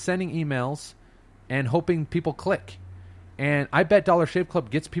 They're just sending emails and hoping people click. And I bet Dollar Shave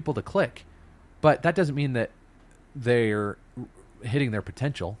Club gets people to click, but that doesn't mean that they're hitting their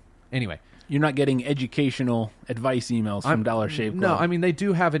potential. Anyway, You're not getting educational advice emails from Dollar Shave Club. no, I mean they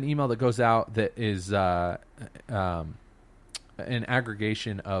do have an email that goes out that is an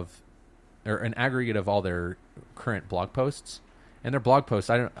aggregation of, or an aggregate of all their current blog posts. And their blog posts,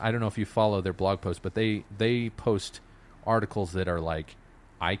 I don't know if you follow their blog posts, but they post articles that are like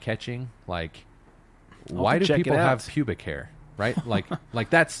eye catching, like why do people have pubic hair, right? like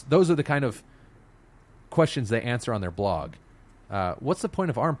those are the kind of questions they answer on their blog. What's the point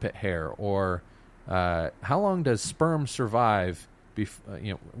of armpit hair, or how long does sperm survive?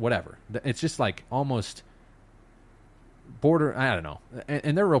 Whatever. It's just like almost border. I don't know,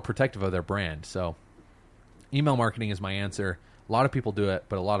 and they're real protective of their brand. So, email marketing is my answer. A lot of people do it,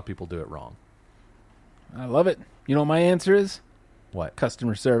 but a lot of people do it wrong. I love it. You know what my answer is? What?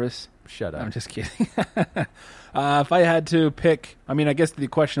 Customer service. Shut up. I'm just kidding. If I had to pick, I mean, I guess the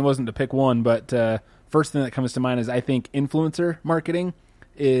question wasn't to pick one, but first thing that comes to mind is I think influencer marketing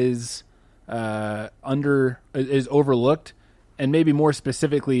is overlooked, and maybe more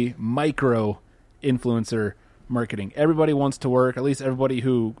specifically, micro influencer marketing. Everybody wants to work, at least everybody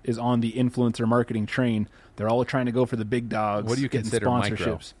who is on the influencer marketing train. They're all trying to go for the big dogs. What do you consider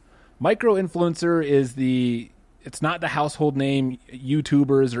sponsorships? Micro influencer is it's not the household name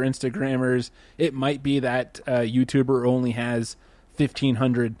YouTubers or Instagrammers. It might be that YouTuber only has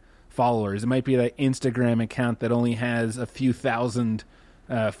 1,500 followers. It might be that Instagram account that only has a few thousand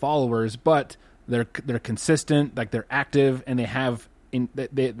followers, but they're consistent, like they're active, and they have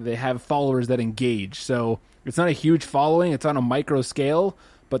followers that engage. So it's not a huge following. It's on a micro scale,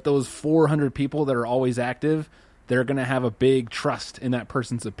 but those 400 people that are always active, they're going to have a big trust in that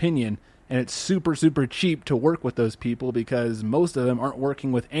person's opinion. And it's super, super cheap to work with those people because most of them aren't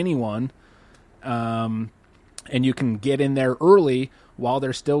working with anyone. And you can get in there early while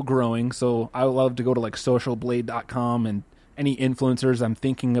they're still growing. So I love to go to like socialblade.com, and any influencers I'm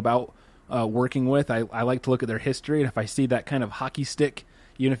thinking about working with, I like to look at their history. And if I see that kind of hockey stick,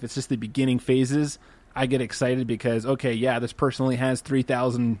 even if it's just the beginning phases, I get excited because, okay, yeah, this person only has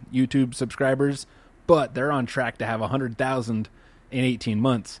 3,000 YouTube subscribers, but they're on track to have 100,000 in 18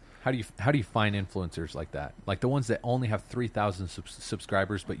 months. How do you find influencers like that? Like the ones that only have 3,000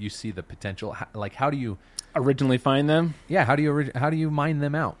 subscribers, but you see the potential. How do you originally find them? Yeah, how do you mine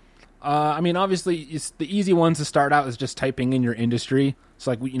them out? I mean, obviously, the easy ones to start out is just typing in your industry. It's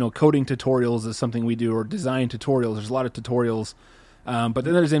like coding tutorials is something we do, or design tutorials. There's a lot of tutorials, but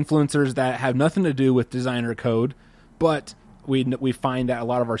then there's influencers that have nothing to do with design or code, but we find that a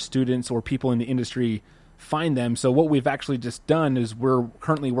lot of our students or people in the industry find them. So what we've actually just done is we're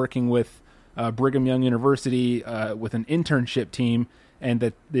currently working with Brigham Young University with an internship team, and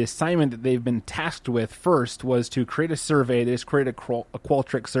the assignment that they've been tasked with first was to create a survey. They just create a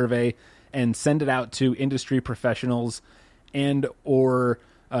Qualtrics survey and send it out to industry professionals and or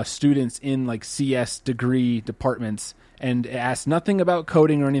students in like CS degree departments. And it asks nothing about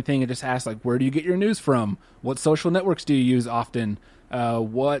coding or anything. It just asks like, where do you get your news from? What social networks do you use often?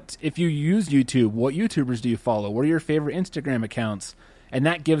 What if you use YouTube? What YouTubers do you follow? What are your favorite Instagram accounts? And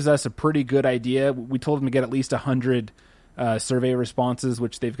that gives us a pretty good idea. We told them to get at least 100 survey responses,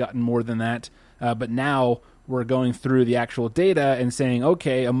 which they've gotten more than that. But now we're going through the actual data and saying,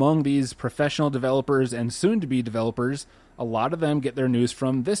 okay, among these professional developers and soon-to-be developers, a lot of them get their news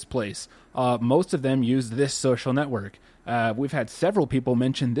from this place. Most of them use this social network. We've had several people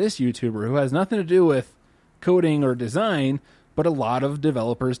mention this YouTuber who has nothing to do with coding or design, but a lot of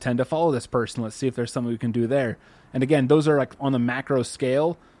developers tend to follow this person. Let's see if there's something we can do there. And again, those are like on the macro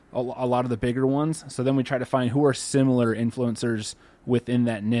scale, a lot of the bigger ones. So then we try to find who are similar influencers within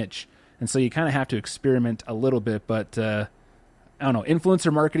that niche. And so you kind of have to experiment a little bit, but I don't know,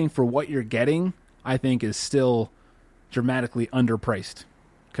 influencer marketing for what you're getting, I think is still dramatically underpriced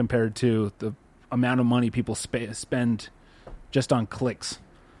compared to the amount of money people spend just on clicks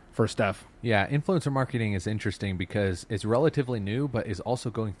for stuff. Yeah, influencer marketing is interesting because it's relatively new, but is also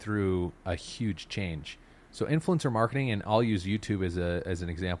going through a huge change. So influencer marketing, and I'll use YouTube as an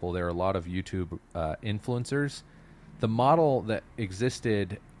example. There are a lot of YouTube influencers. The model that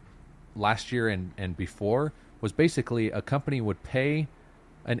existed last year and before was basically a company would pay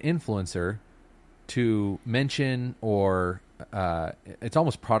an influencer to mention, or it's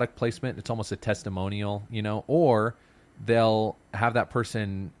almost product placement. It's almost a testimonial, or they'll have that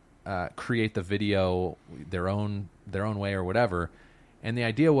person create the video their own way or whatever. And the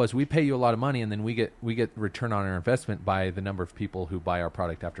idea was we pay you a lot of money, and then we get return on our investment by the number of people who buy our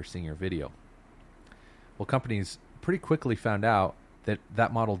product after seeing your video. Well, companies pretty quickly found out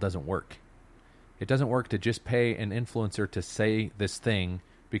that model doesn't work. It doesn't work to just pay an influencer to say this thing,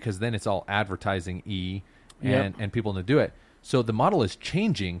 because then it's all advertising-y, and people to do it. So the model is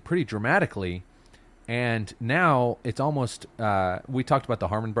changing pretty dramatically. And now it's almost, we talked about the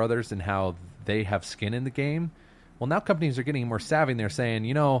Harmon brothers and how they have skin in the game. Well, now companies are getting more savvy, and they're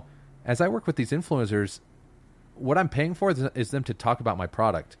saying, as I work with these influencers, what I'm paying for is them to talk about my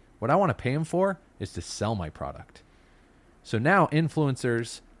product. What I want to pay them for is to sell my product. So now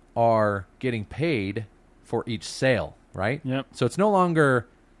influencers are getting paid for each sale, right? Yep. So it's no longer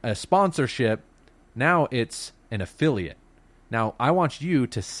a sponsorship. Now it's an affiliate. Now, I want you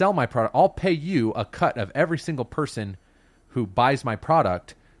to sell my product. I'll pay you a cut of every single person who buys my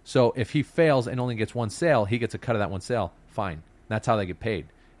product. So if he fails and only gets one sale, he gets a cut of that one sale. Fine. That's how they get paid.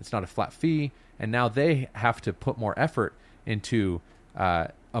 It's not a flat fee. And now they have to put more effort into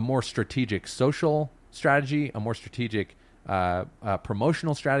a more strategic social strategy, a more strategic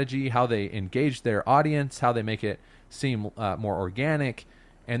promotional strategy, how they engage their audience, how they make it seem more organic.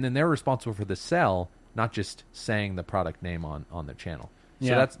 And then they're responsible for the sell, not just saying the product name on their channel.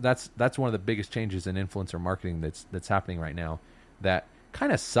 So that's one of the biggest changes in influencer marketing that's happening right now. That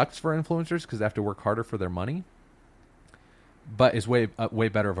kind of sucks for influencers because they have to work harder for their money, but is way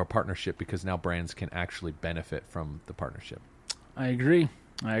better of a partnership because now brands can actually benefit from the partnership. I agree.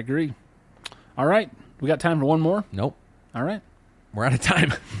 All right, we got time for one more. Nope. All right, we're out of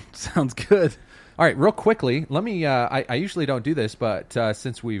time. Sounds good. All right, real quickly, let me, I usually don't do this, but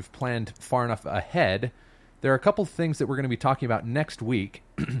since we've planned far enough ahead, there are a couple things that we're going to be talking about next week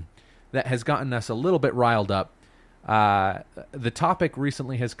that has gotten us a little bit riled up. The topic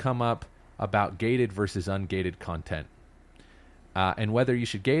recently has come up about gated versus ungated content. And whether you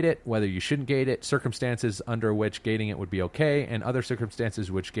should gate it, whether you shouldn't gate it, circumstances under which gating it would be okay, and other circumstances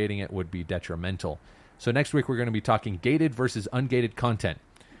which gating it would be detrimental. So next week we're going to be talking gated versus ungated content.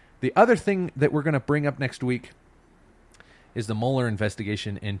 The other thing that we're going to bring up next week is the Mueller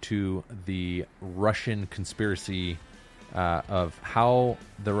investigation into the Russian conspiracy of how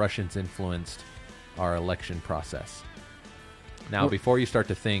the Russians influenced our election process. Now, before you start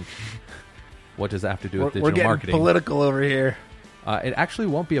to think, what does that have to do with digital we're getting marketing? Political over here. It actually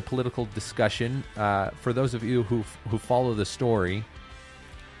won't be a political discussion. For those of you who follow the story,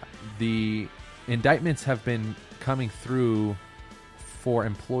 the indictments have been coming through for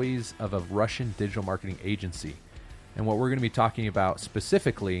employees of a Russian digital marketing agency. And what we're going to be talking about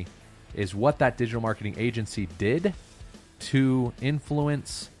specifically is what that digital marketing agency did to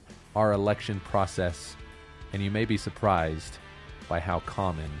influence our election process. And you may be surprised by how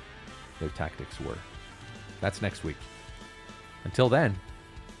common their tactics were. That's next week. Until then,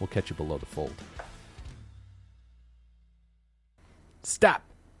 we'll catch you below the fold. Stop.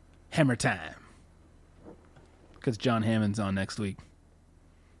 Hammer time. Because John Hammond's on next week.